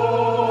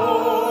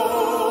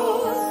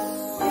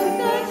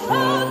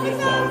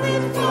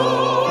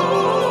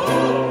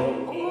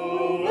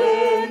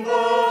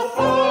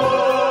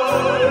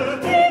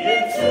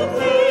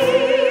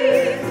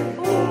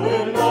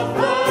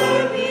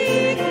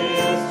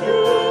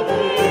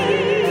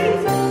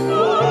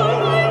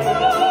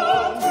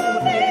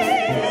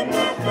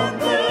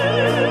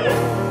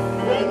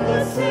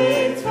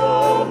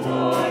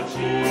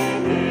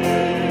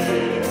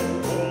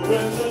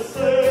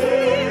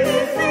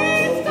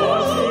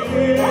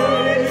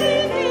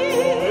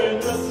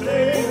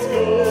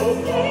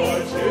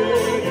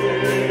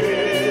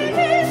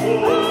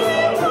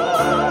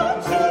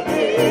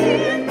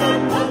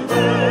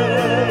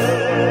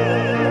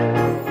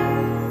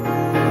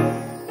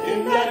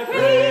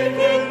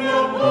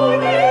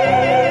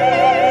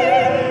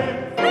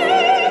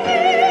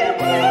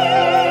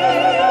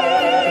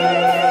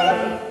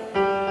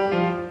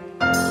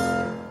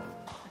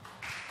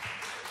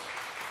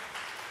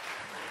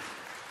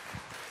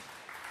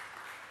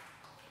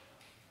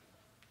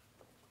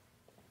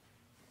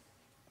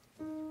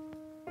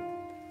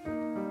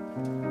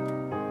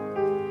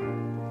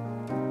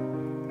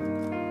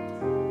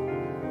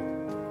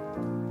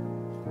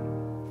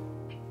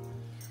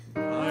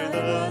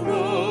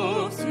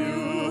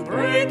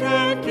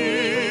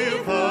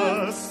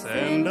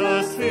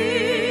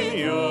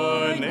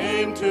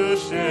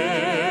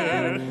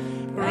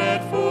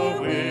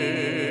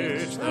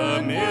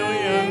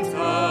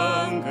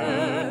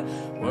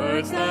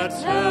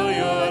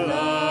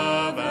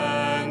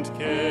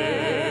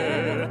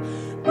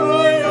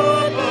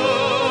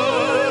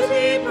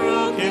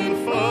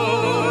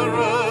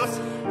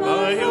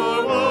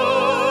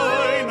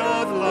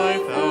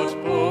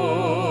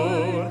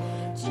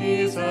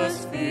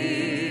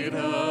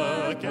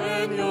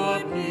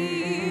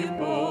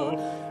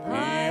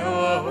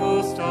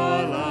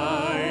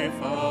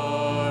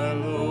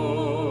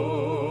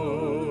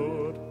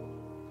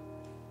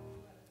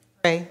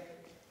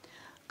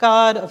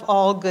 God of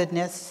all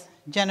goodness,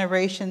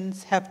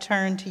 generations have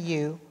turned to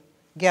you,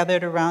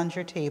 gathered around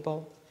your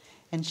table,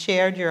 and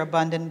shared your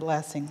abundant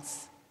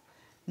blessings.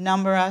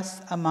 Number us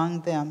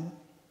among them,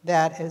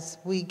 that as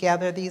we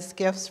gather these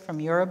gifts from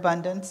your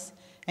abundance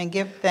and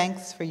give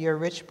thanks for your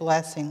rich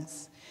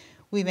blessings,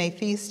 we may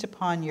feast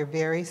upon your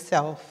very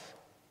self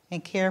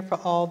and care for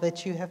all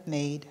that you have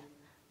made.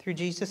 Through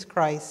Jesus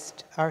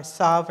Christ, our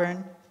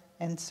sovereign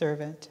and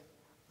servant.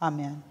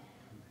 Amen.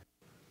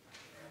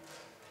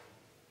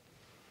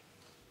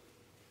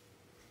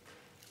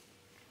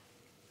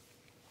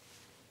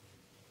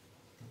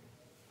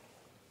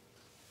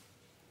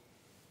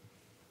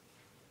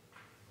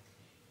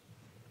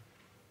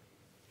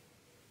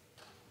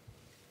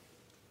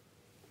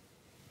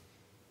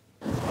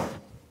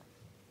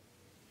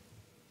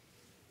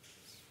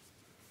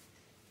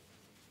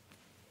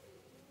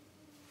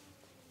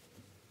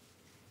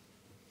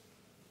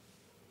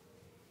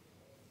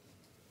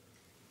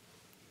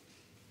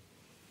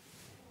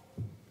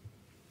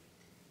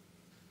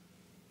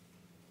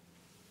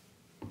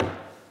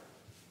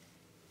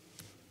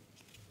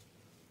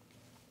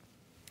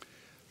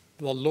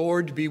 The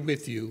Lord be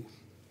with you.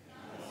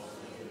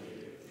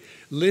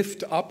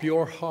 Lift up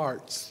your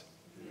hearts.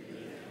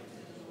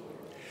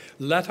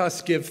 Let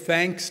us give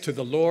thanks to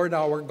the Lord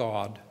our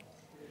God.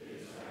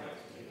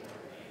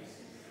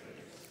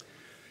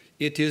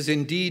 It is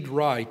indeed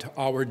right,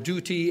 our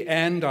duty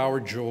and our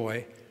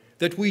joy,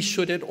 that we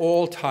should at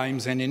all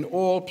times and in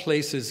all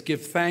places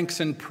give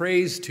thanks and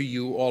praise to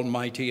you,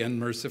 Almighty and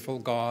merciful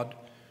God,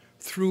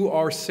 through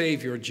our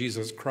Saviour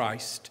Jesus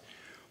Christ.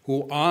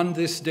 who on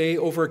this day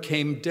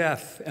overcame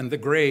death and the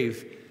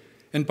grave,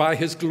 and by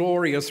his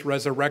glorious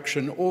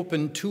resurrection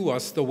opened to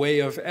us the way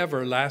of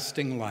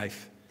everlasting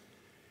life.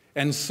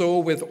 And so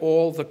with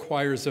all the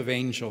choirs of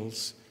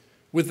angels,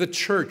 with the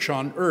church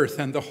on earth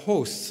and the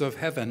hosts of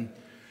heaven,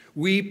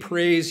 we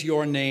praise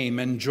your name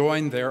and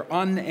join their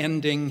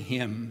unending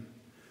hymn.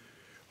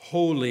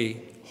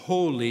 Holy,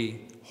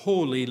 holy,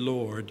 holy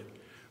Lord,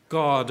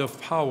 God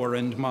of power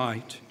and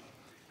might,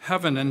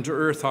 heaven and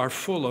earth are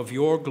full of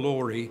your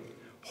glory.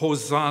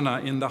 Hosanna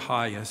in the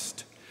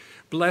highest.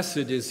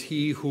 Blessed is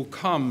he who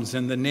comes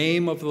in the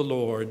name of the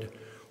Lord.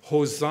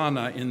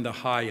 Hosanna in the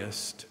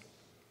highest.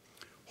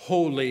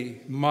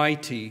 Holy,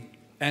 mighty,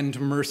 and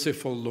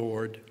merciful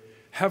Lord,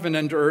 heaven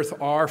and earth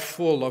are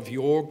full of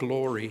your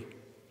glory.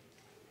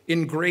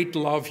 In great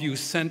love you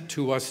sent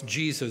to us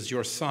Jesus,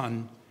 your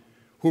Son,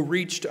 who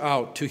reached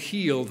out to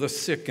heal the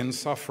sick and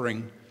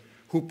suffering,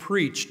 who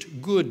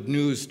preached good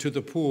news to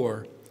the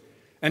poor,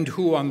 and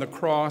who on the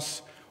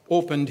cross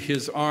opened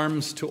his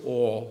arms to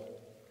all.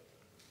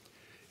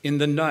 In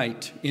the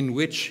night in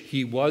which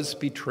he was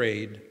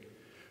betrayed,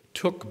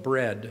 took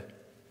bread,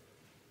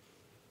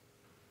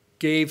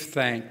 gave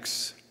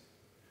thanks,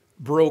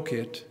 broke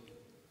it,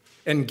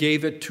 and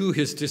gave it to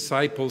his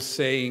disciples,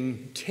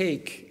 saying,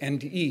 "Take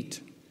and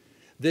eat.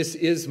 This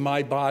is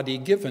my body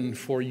given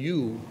for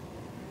you.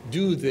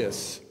 Do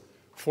this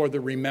for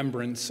the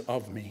remembrance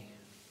of me."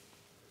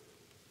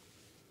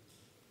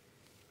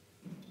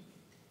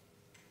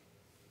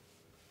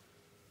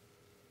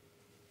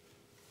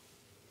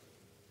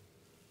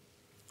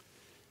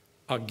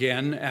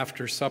 Again,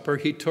 after supper,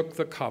 he took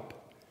the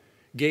cup,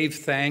 gave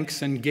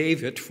thanks, and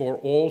gave it for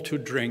all to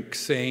drink,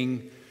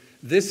 saying,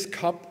 "This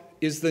cup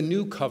is the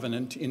new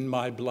covenant in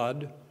my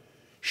blood,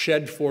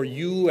 shed for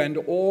you and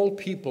all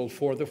people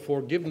for the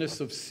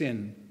forgiveness of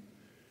sin.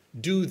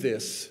 Do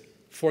this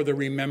for the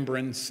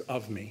remembrance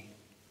of me."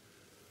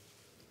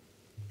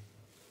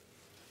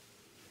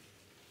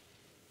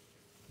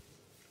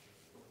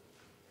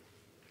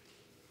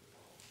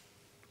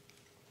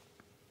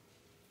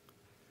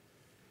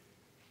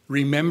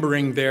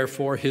 Remembering,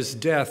 therefore, his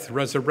death,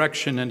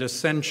 resurrection, and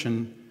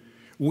ascension,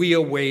 we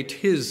await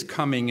his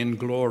coming in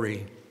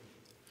glory.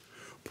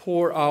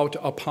 Pour out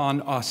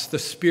upon us the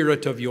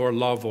spirit of your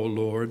love, O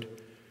Lord,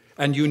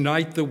 and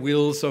unite the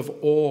wills of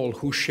all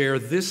who share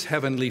this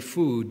heavenly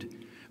food,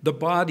 the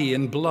body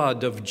and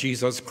blood of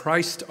Jesus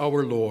Christ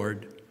our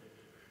Lord,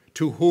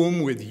 to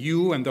whom with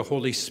you and the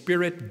Holy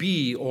Spirit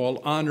be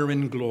all honor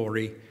and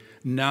glory,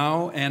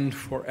 now and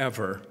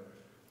forever.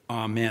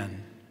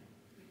 Amen.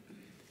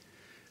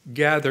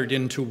 Gathered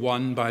into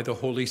one by the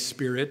Holy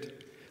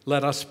Spirit,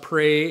 let us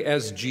pray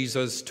as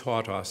Jesus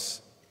taught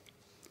us.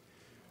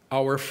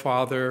 Our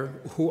Father,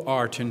 who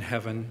art in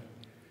heaven,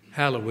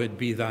 hallowed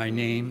be thy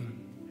name.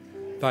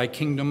 Thy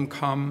kingdom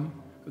come,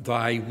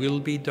 thy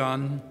will be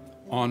done,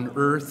 on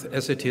earth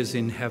as it is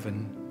in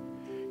heaven.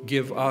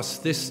 Give us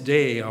this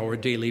day our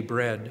daily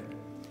bread,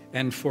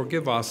 and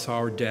forgive us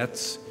our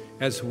debts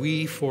as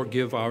we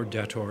forgive our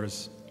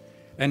debtors.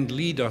 And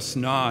lead us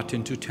not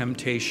into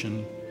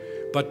temptation,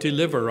 but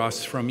deliver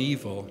us from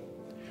evil.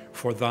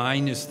 For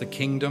thine is the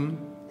kingdom,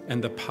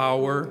 and the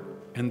power,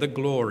 and the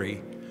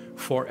glory,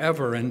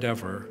 forever and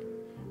ever.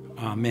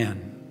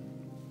 Amen.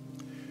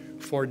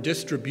 For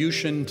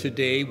distribution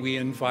today, we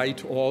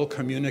invite all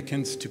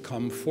communicants to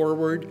come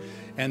forward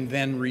and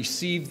then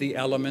receive the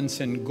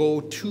elements and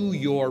go to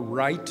your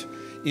right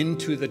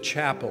into the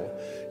chapel.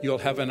 You'll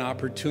have an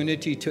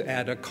opportunity to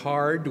add a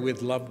card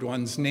with loved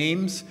ones'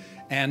 names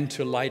and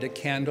to light a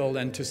candle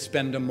and to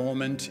spend a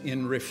moment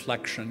in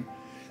reflection.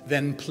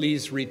 Then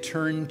please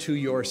return to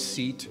your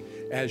seat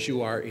as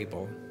you are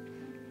able.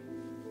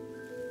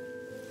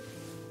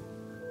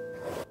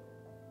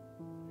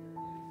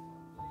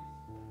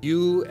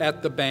 You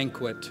at the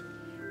banquet,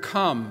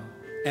 come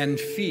and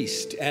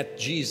feast at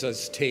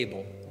Jesus'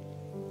 table.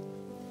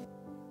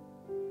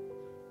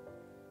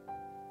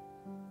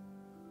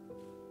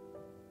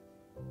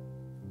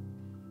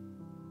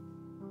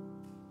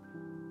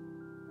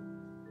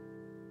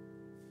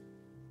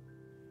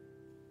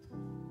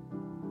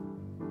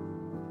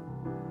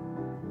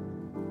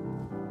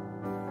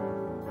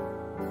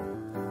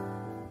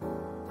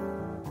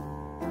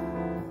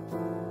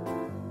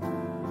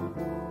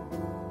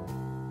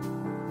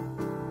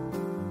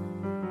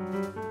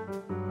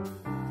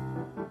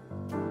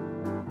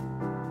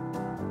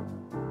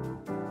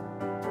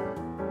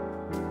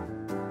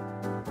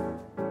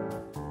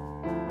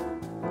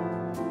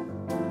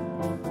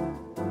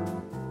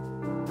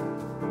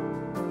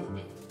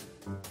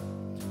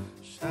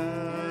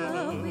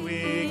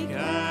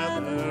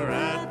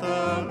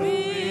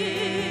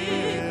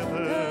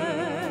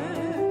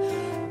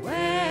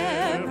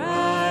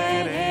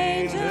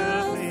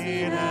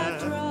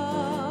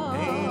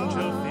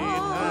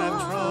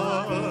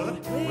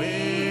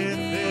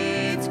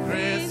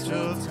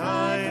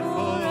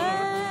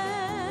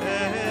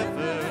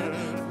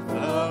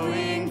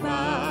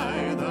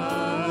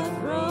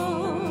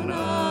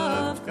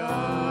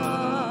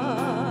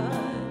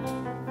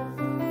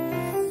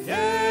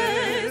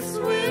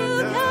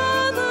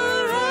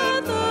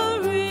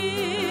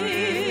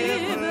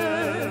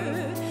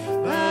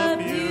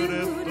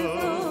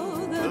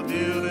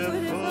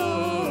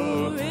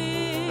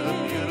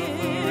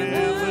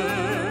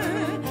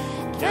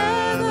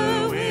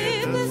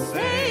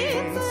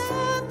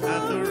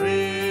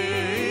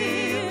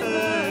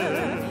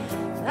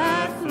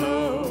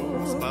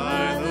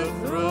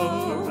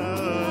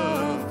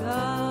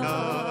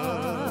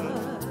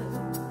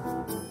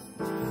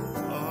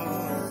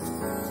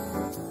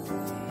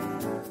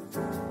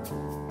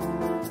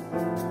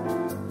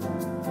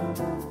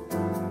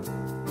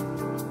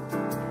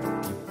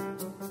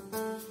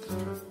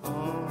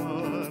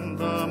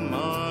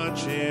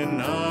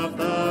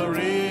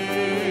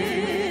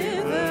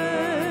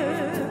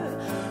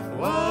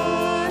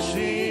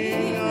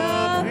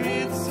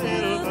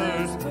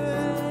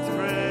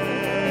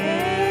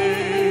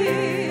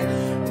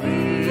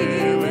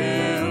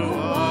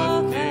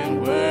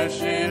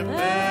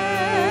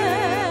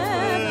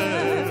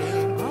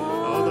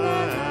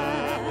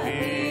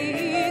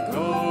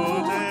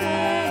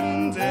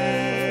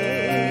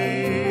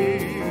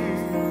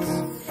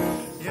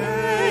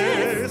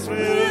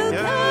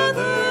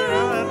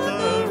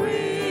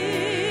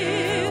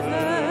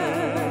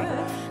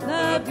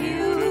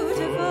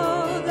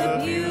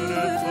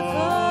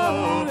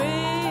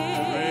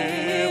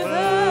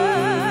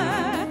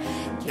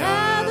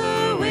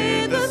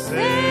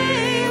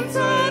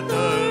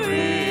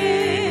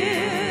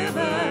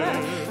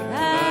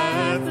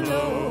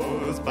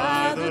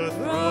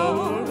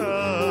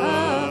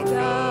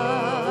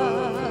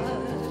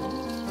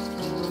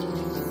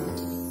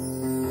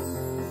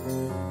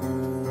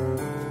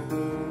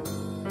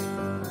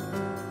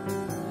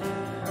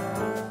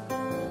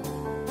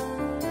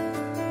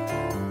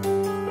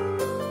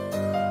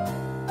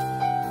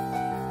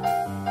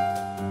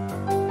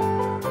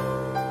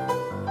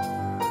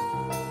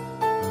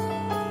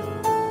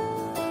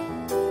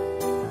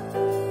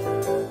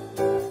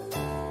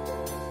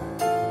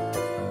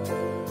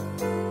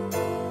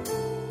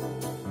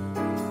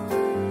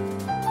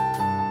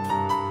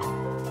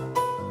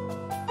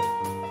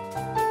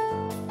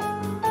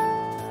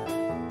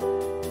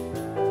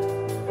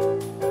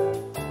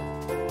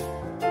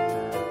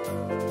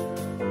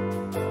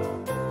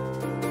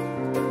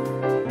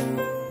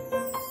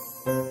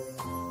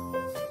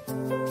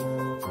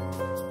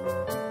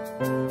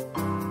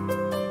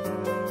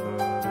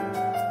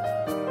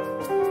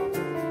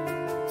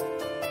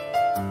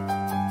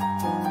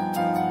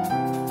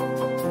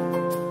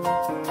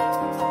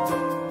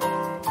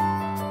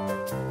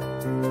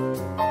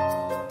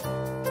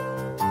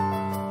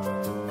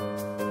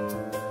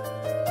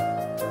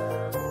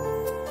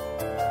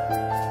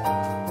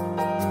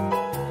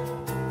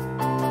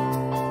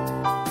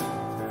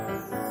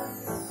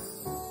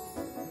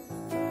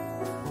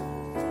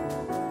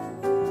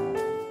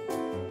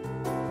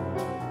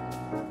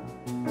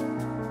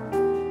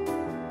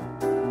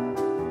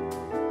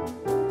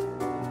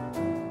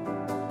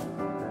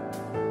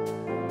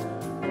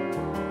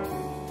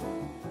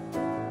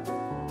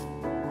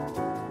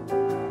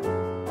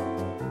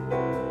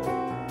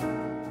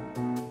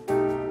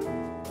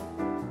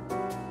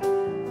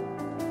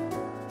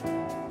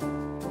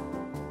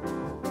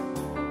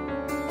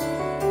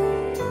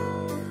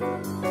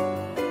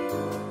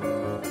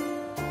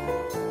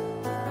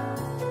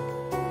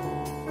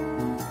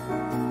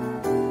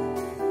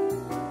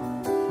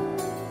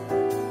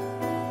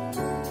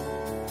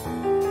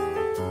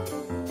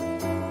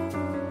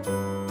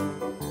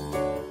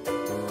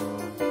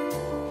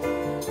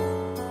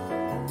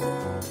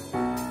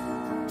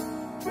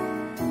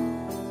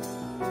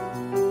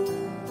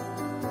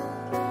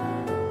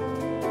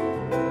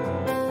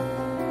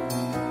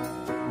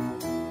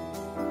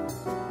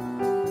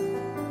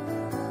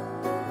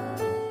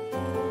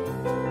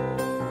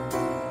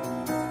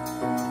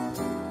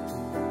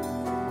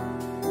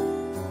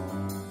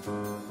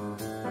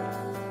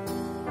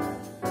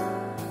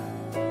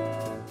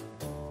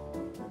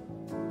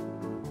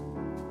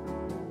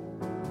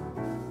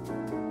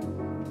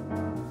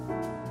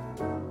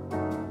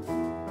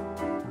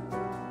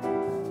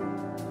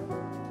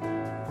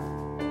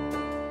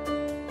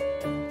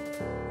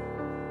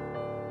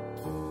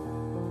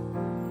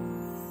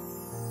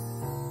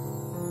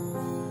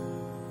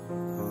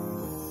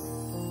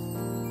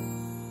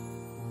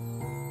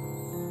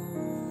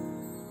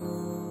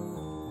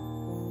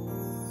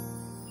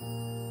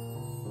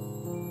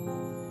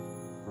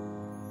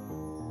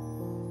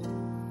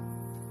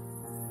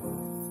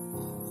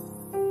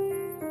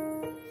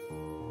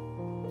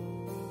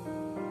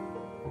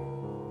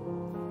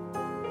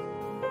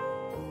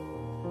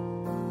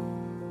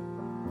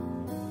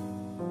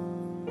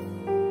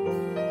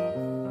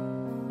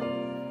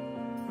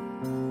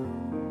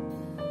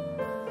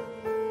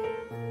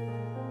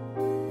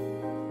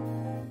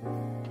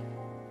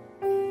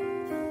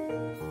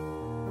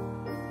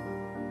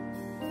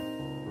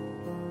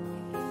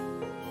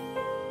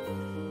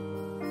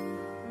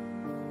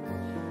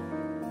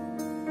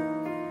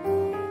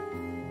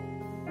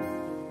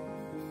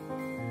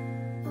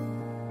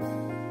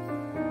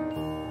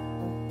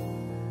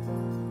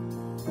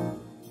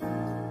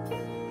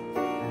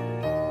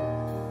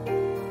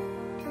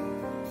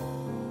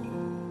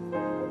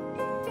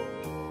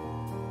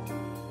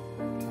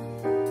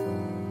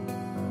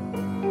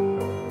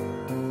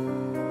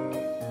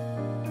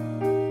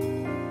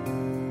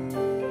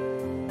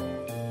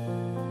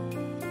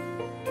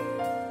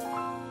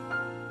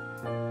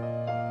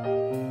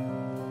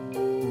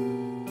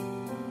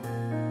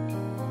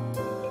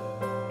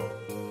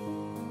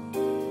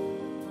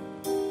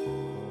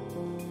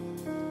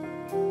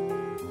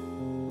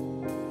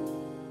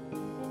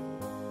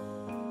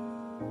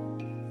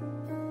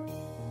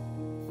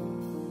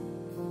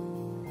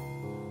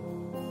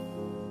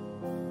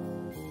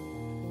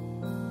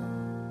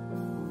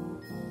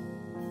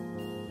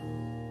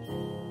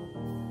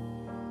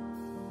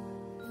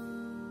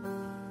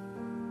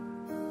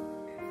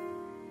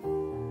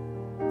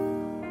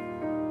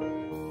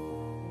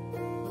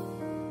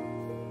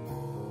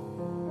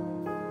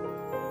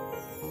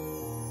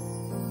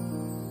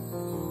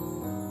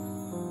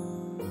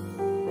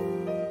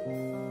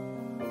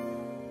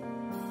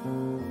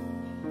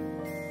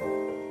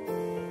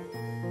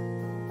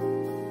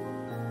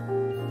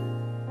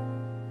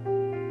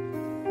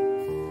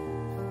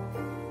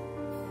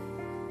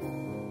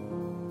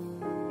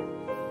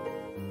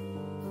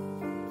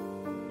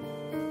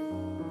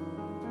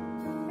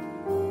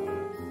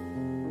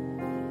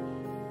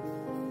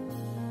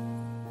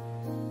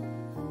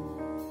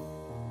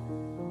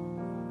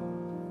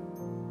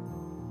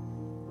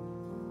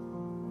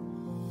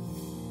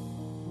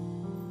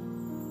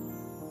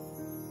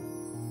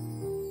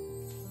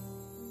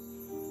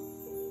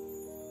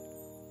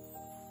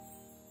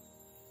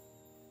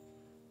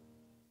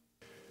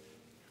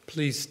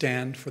 Please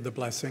stand for the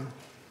blessing.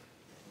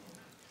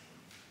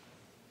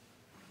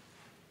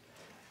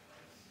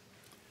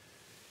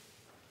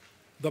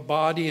 The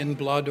body and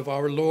blood of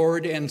our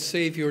Lord and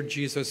Savior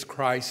Jesus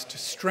Christ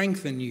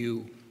strengthen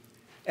you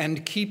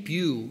and keep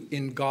you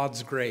in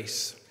God's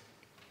grace.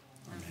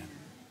 Amen.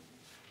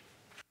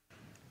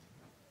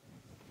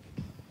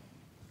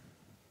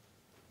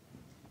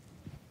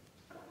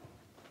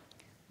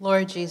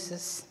 Lord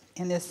Jesus,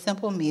 in this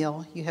simple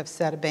meal you have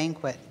set a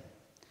banquet.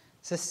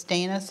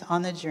 Sustain us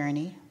on the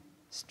journey,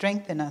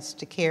 strengthen us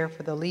to care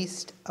for the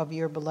least of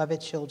your beloved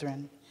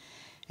children,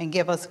 and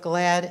give us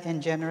glad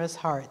and generous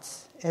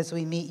hearts as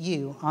we meet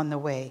you on the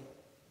way.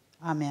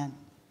 Amen.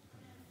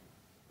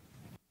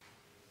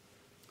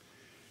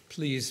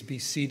 Please be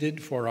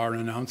seated for our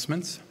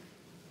announcements.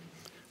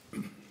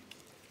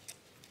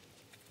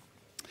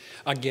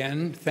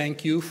 Again,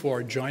 thank you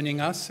for joining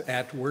us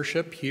at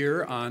worship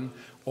here on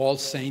All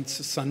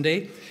Saints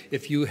Sunday.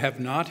 If you have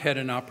not had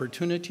an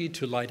opportunity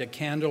to light a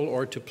candle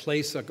or to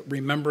place a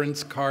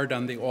remembrance card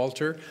on the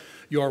altar,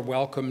 you're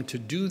welcome to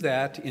do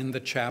that in the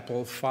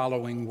chapel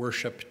following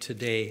worship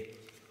today.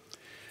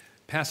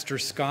 Pastor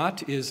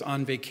Scott is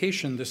on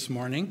vacation this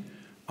morning.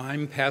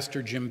 I'm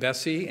Pastor Jim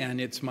Bessie, and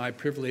it's my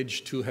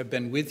privilege to have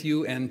been with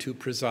you and to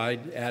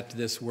preside at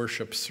this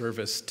worship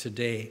service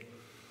today.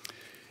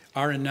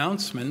 Our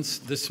announcements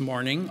this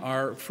morning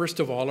are, first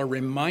of all, a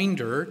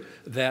reminder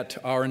that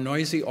our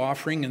noisy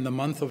offering in the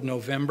month of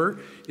November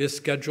is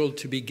scheduled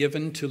to be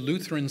given to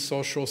Lutheran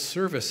Social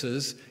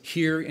Services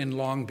here in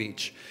Long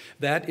Beach.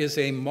 That is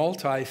a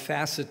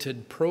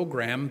multifaceted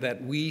program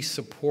that we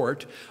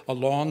support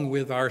along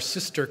with our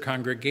sister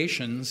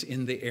congregations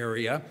in the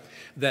area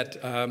that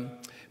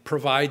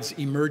provides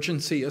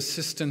emergency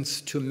assistance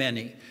to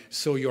many.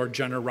 So your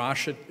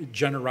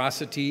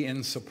generosity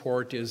and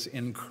support is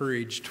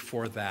encouraged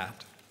for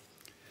that.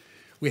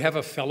 We have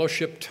a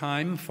fellowship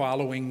time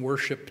following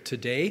worship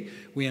today.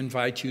 We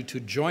invite you to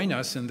join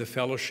us in the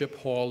fellowship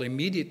hall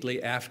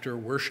immediately after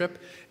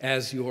worship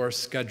as your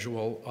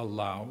schedule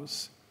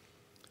allows.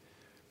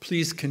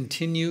 Please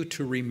continue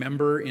to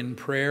remember in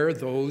prayer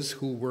those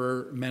who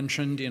were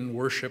mentioned in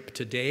worship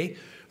today.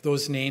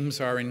 Those names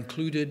are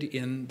included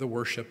in the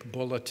worship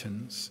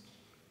bulletins.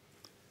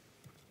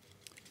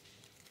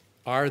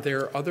 Are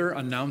there other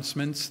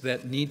announcements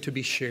that need to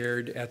be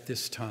shared at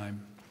this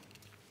time?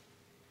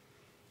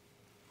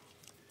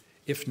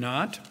 If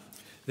not,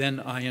 then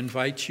I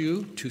invite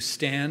you to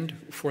stand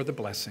for the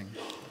blessing.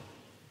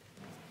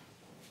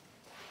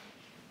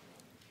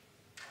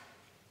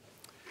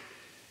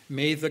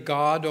 May the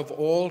God of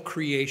all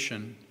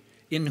creation,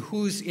 in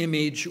whose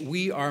image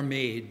we are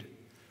made,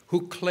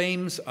 who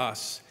claims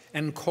us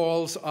and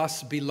calls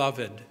us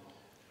beloved,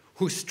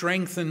 who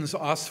strengthens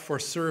us for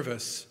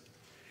service,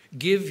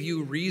 give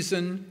you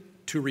reason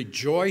to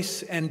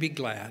rejoice and be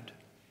glad.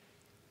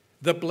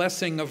 The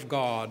blessing of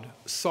God,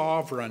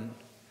 sovereign,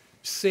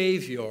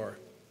 Saviour,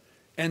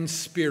 and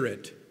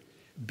Spirit,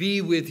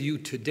 be with you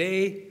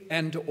today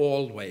and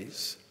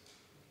always.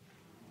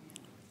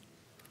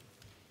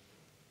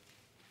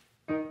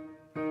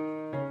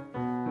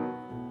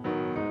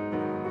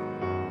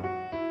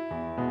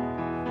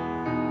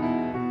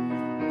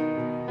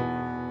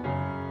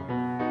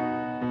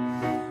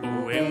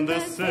 When the